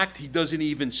doesn't act, he doesn't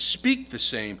even speak the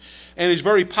same. And it's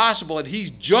very possible that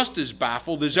he's just as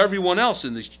baffled as everyone else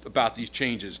about these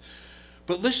changes.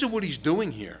 But listen what he's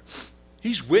doing here.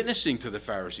 He's witnessing to the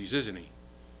Pharisees, isn't he?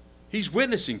 He's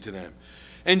witnessing to them.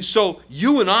 And so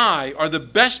you and I are the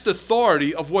best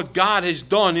authority of what God has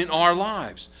done in our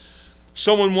lives.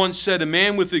 Someone once said, a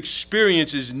man with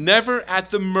experience is never at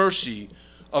the mercy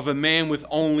of a man with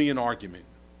only an argument.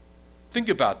 Think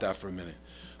about that for a minute.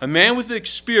 A man with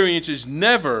experience is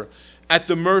never at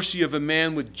the mercy of a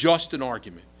man with just an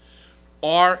argument.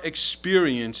 Our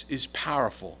experience is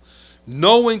powerful.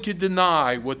 No one can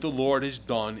deny what the Lord has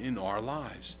done in our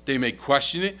lives. They may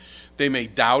question it. They may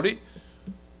doubt it.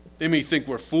 They may think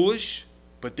we're foolish.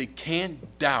 but they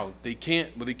can't doubt, they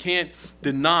can't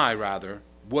deny, rather,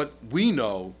 what we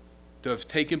know to have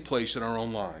taken place in our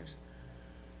own lives.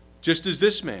 Just as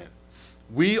this man,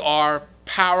 we are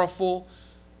powerful,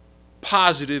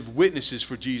 positive witnesses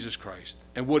for Jesus Christ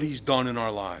and what he's done in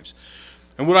our lives.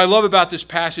 And what I love about this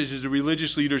passage is the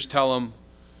religious leaders tell him,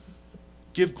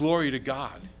 give glory to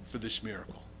God for this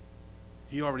miracle.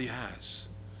 He already has.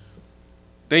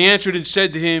 They answered and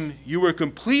said to him, you were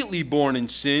completely born in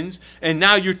sins, and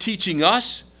now you're teaching us?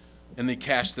 And they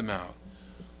cast him out.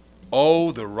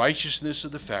 Oh, the righteousness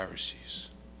of the Pharisees.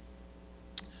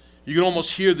 You can almost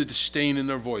hear the disdain in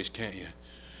their voice, can't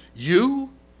you?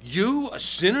 You, a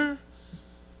sinner?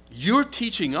 You're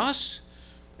teaching us?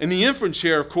 And the inference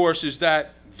here, of course, is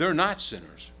that they're not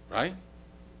sinners, right?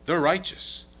 They're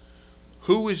righteous.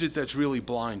 Who is it that's really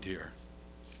blind here?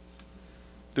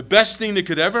 The best thing that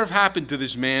could ever have happened to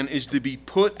this man is to be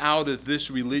put out of this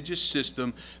religious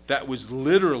system that was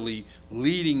literally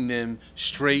leading them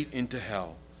straight into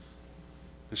hell.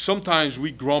 And sometimes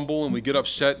we grumble and we get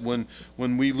upset when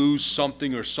we lose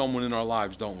something or someone in our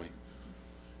lives, don't we?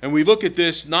 And we look at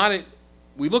this,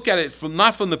 we look at it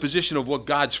not from the position of what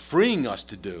God's freeing us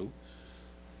to do.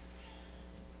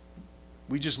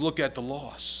 We just look at the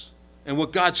loss. And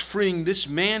what God's freeing this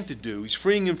man to do, he's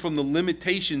freeing him from the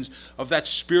limitations of that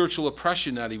spiritual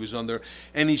oppression that he was under,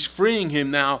 and he's freeing him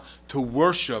now to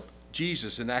worship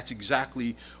Jesus, and that's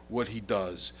exactly what he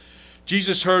does.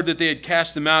 Jesus heard that they had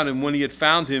cast him out, and when he had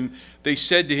found him, they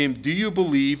said to him, do you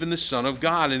believe in the Son of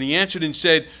God? And he answered and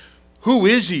said, who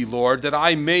is he, Lord, that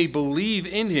I may believe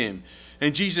in him?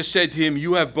 And Jesus said to him,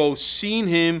 you have both seen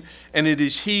him, and it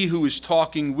is he who is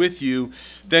talking with you.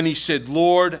 Then he said,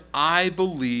 Lord, I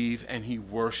believe, and he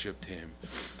worshiped him.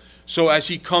 So as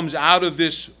he comes out of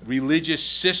this religious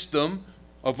system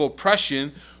of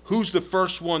oppression, who's the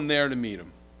first one there to meet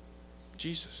him?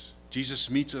 Jesus. Jesus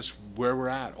meets us where we're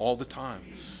at all the time.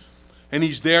 And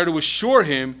he's there to assure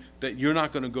him that you're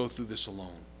not going to go through this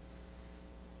alone.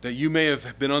 That you may have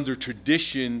been under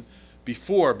tradition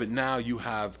before, but now you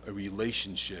have a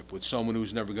relationship with someone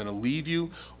who's never going to leave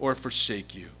you or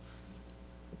forsake you.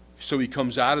 So he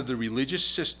comes out of the religious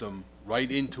system right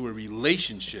into a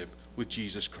relationship with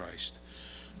Jesus Christ.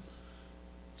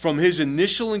 From his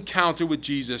initial encounter with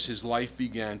Jesus, his life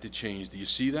began to change. Do you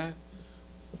see that?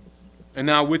 And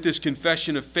now with this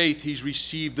confession of faith, he's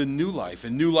received a new life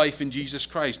in Jesus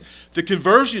Christ. The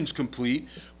conversion's complete,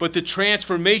 but the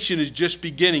transformation is just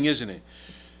beginning, isn't it?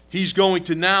 He's going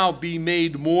to now be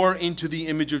made more into the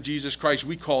image of Jesus Christ.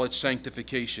 We call it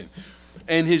sanctification.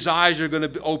 And his eyes are going to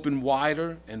be open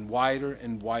wider and wider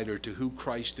and wider to who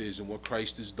Christ is and what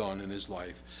Christ has done in his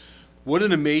life. What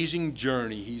an amazing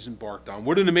journey he's embarked on.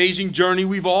 What an amazing journey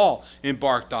we've all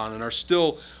embarked on and are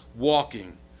still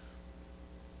walking.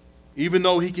 Even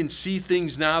though he can see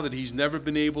things now that he's never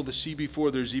been able to see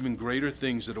before, there's even greater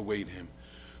things that await him.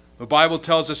 The Bible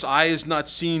tells us, eye has not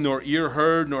seen, nor ear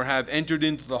heard, nor have entered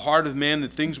into the heart of man the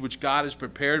things which God has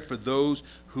prepared for those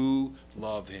who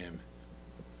love him.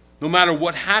 No matter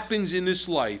what happens in this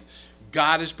life,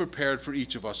 God has prepared for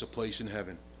each of us a place in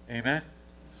heaven. Amen?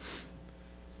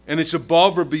 And it's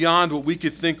above or beyond what we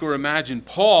could think or imagine.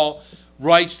 Paul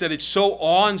writes that it's so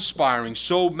awe-inspiring,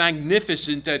 so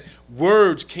magnificent that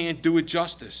words can't do it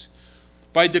justice.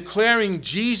 By declaring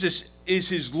Jesus is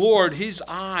his Lord, his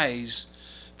eyes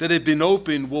that have been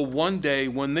opened will one day,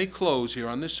 when they close here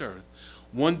on this earth,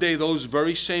 one day those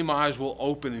very same eyes will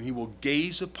open and he will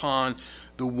gaze upon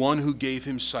the one who gave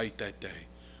him sight that day.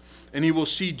 And he will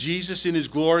see Jesus in his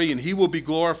glory and he will be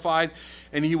glorified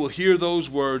and he will hear those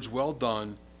words, well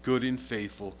done, good and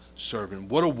faithful servant.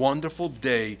 What a wonderful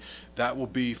day that will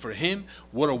be for him.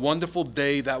 What a wonderful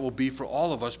day that will be for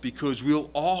all of us, because we'll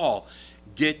all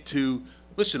get to,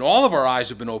 listen, all of our eyes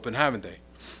have been opened, haven't they?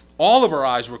 All of our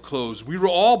eyes were closed. We were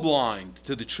all blind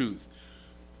to the truth.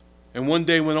 And one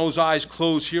day when those eyes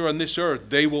close here on this earth,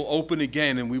 they will open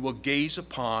again and we will gaze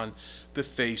upon the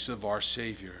face of our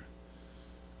Savior.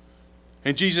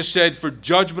 And Jesus said, for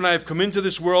judgment I have come into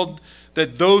this world,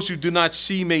 that those who do not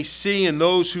see may see, and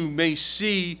those who may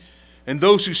see, and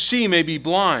those who see may be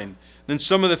blind. Then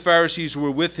some of the Pharisees who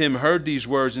were with him heard these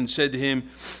words and said to him,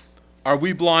 are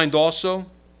we blind also?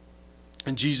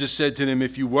 And Jesus said to them,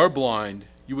 if you were blind,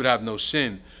 you would have no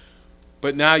sin.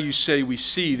 But now you say we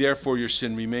see, therefore your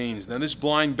sin remains. Now this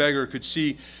blind beggar could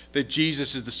see that Jesus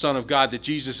is the Son of God, that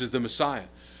Jesus is the Messiah.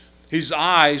 His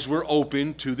eyes were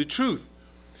open to the truth.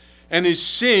 And his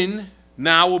sin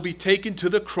now will be taken to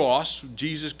the cross.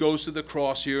 Jesus goes to the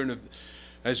cross here, and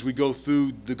as we go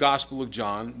through the Gospel of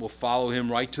John, we'll follow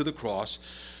him right to the cross,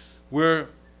 where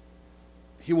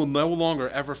he will no longer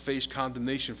ever face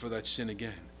condemnation for that sin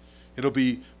again. It'll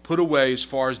be put away as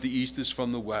far as the east is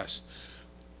from the west.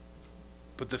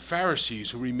 But the Pharisees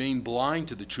who remain blind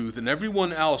to the truth, and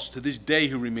everyone else to this day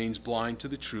who remains blind to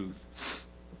the truth,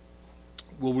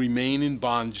 will remain in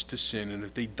bondage to sin. And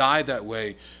if they die that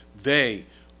way, they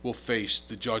will face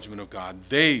the judgment of God.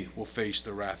 They will face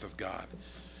the wrath of God.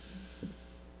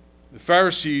 The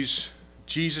Pharisees,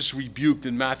 Jesus rebuked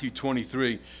in Matthew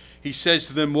 23. He says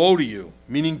to them, "Woe to you,"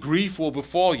 meaning grief will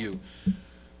befall you.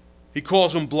 He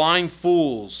calls them blind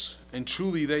fools, and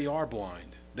truly they are blind.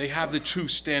 They have the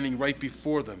truth standing right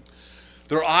before them.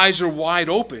 Their eyes are wide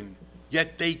open,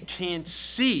 yet they can't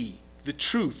see the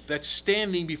truth that's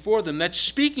standing before them, that's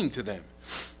speaking to them.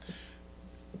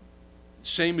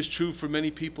 Same is true for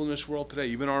many people in this world today,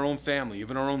 even our own family,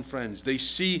 even our own friends. They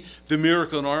see the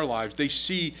miracle in our lives. They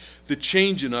see the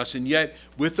change in us, and yet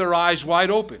with their eyes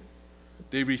wide open,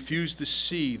 they refuse to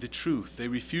see the truth. They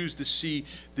refuse to see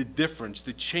the difference,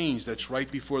 the change that's right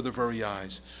before their very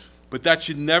eyes. But that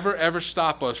should never, ever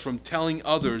stop us from telling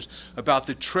others about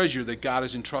the treasure that God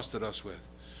has entrusted us with.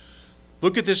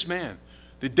 Look at this man.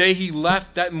 The day he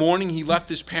left, that morning, he left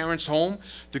his parents' home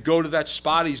to go to that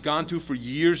spot he's gone to for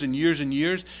years and years and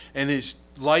years, and his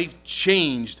life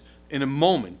changed in a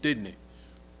moment, didn't it?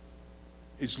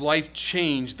 His life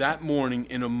changed that morning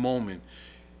in a moment.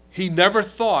 He never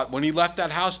thought when he left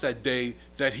that house that day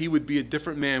that he would be a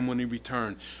different man when he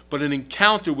returned. But an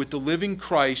encounter with the living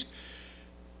Christ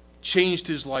changed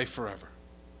his life forever.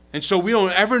 And so we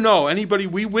don't ever know anybody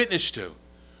we witness to,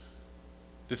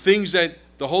 the things that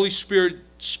the Holy Spirit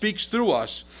speaks through us,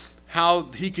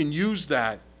 how he can use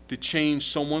that to change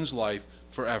someone's life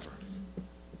forever.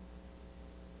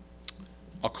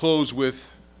 I'll close with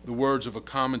the words of a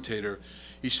commentator.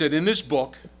 He said, in this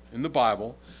book, in the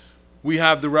Bible, we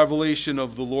have the revelation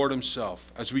of the Lord himself.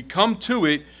 As we come to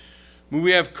it, when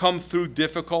we have come through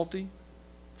difficulty,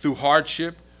 through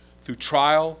hardship, through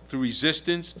trial, through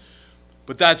resistance,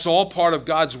 but that's all part of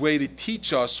God's way to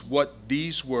teach us what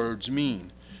these words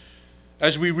mean.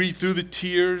 As we read through the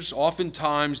tears,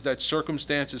 oftentimes that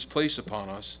circumstances place upon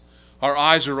us, our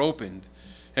eyes are opened,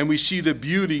 and we see the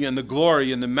beauty and the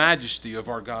glory and the majesty of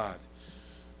our God.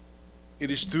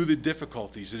 It is through the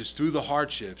difficulties, it is through the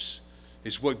hardships,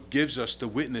 is what gives us the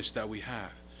witness that we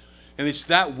have. And it's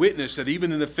that witness that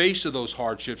even in the face of those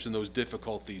hardships and those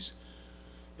difficulties,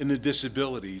 in the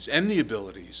disabilities and the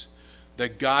abilities,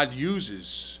 that God uses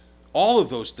all of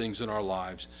those things in our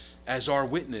lives as our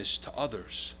witness to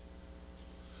others.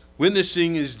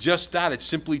 Witnessing is just that. It's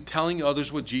simply telling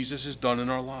others what Jesus has done in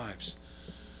our lives.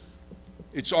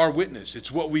 It's our witness. It's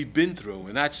what we've been through.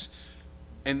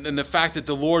 And the fact that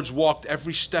the Lord's walked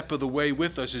every step of the way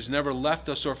with us, has never left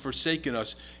us or forsaken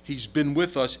us. He's been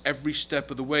with us every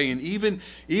step of the way. And even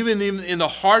in the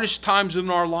hardest times in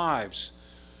our lives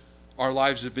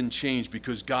have been changed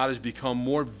because God has become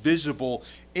more visible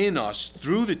in us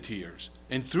through the tears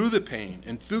and through the pain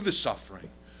and through the suffering.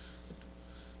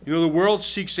 You know, the world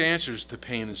seeks answers to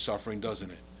pain and suffering,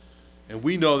 doesn't it? And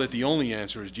we know that the only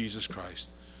answer is Jesus Christ.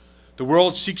 The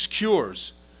world seeks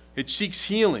cures. It seeks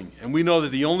healing. And we know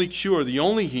that the only cure, the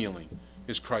only healing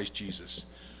is Christ Jesus.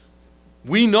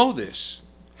 We know this.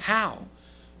 How?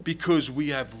 Because we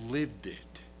have lived it.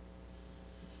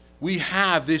 We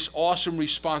have this awesome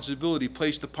responsibility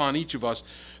placed upon each of us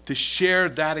to share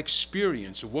that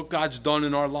experience of what God's done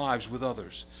in our lives with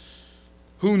others.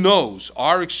 Who knows?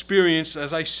 Our experience,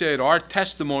 as I said, our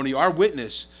testimony, our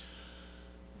witness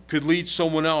could lead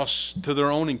someone else to their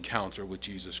own encounter with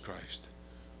Jesus Christ.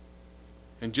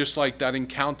 And just like that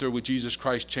encounter with Jesus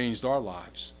Christ changed our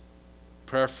lives,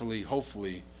 prayerfully,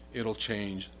 hopefully, it'll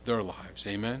change their lives.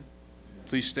 Amen?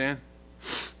 Please stand.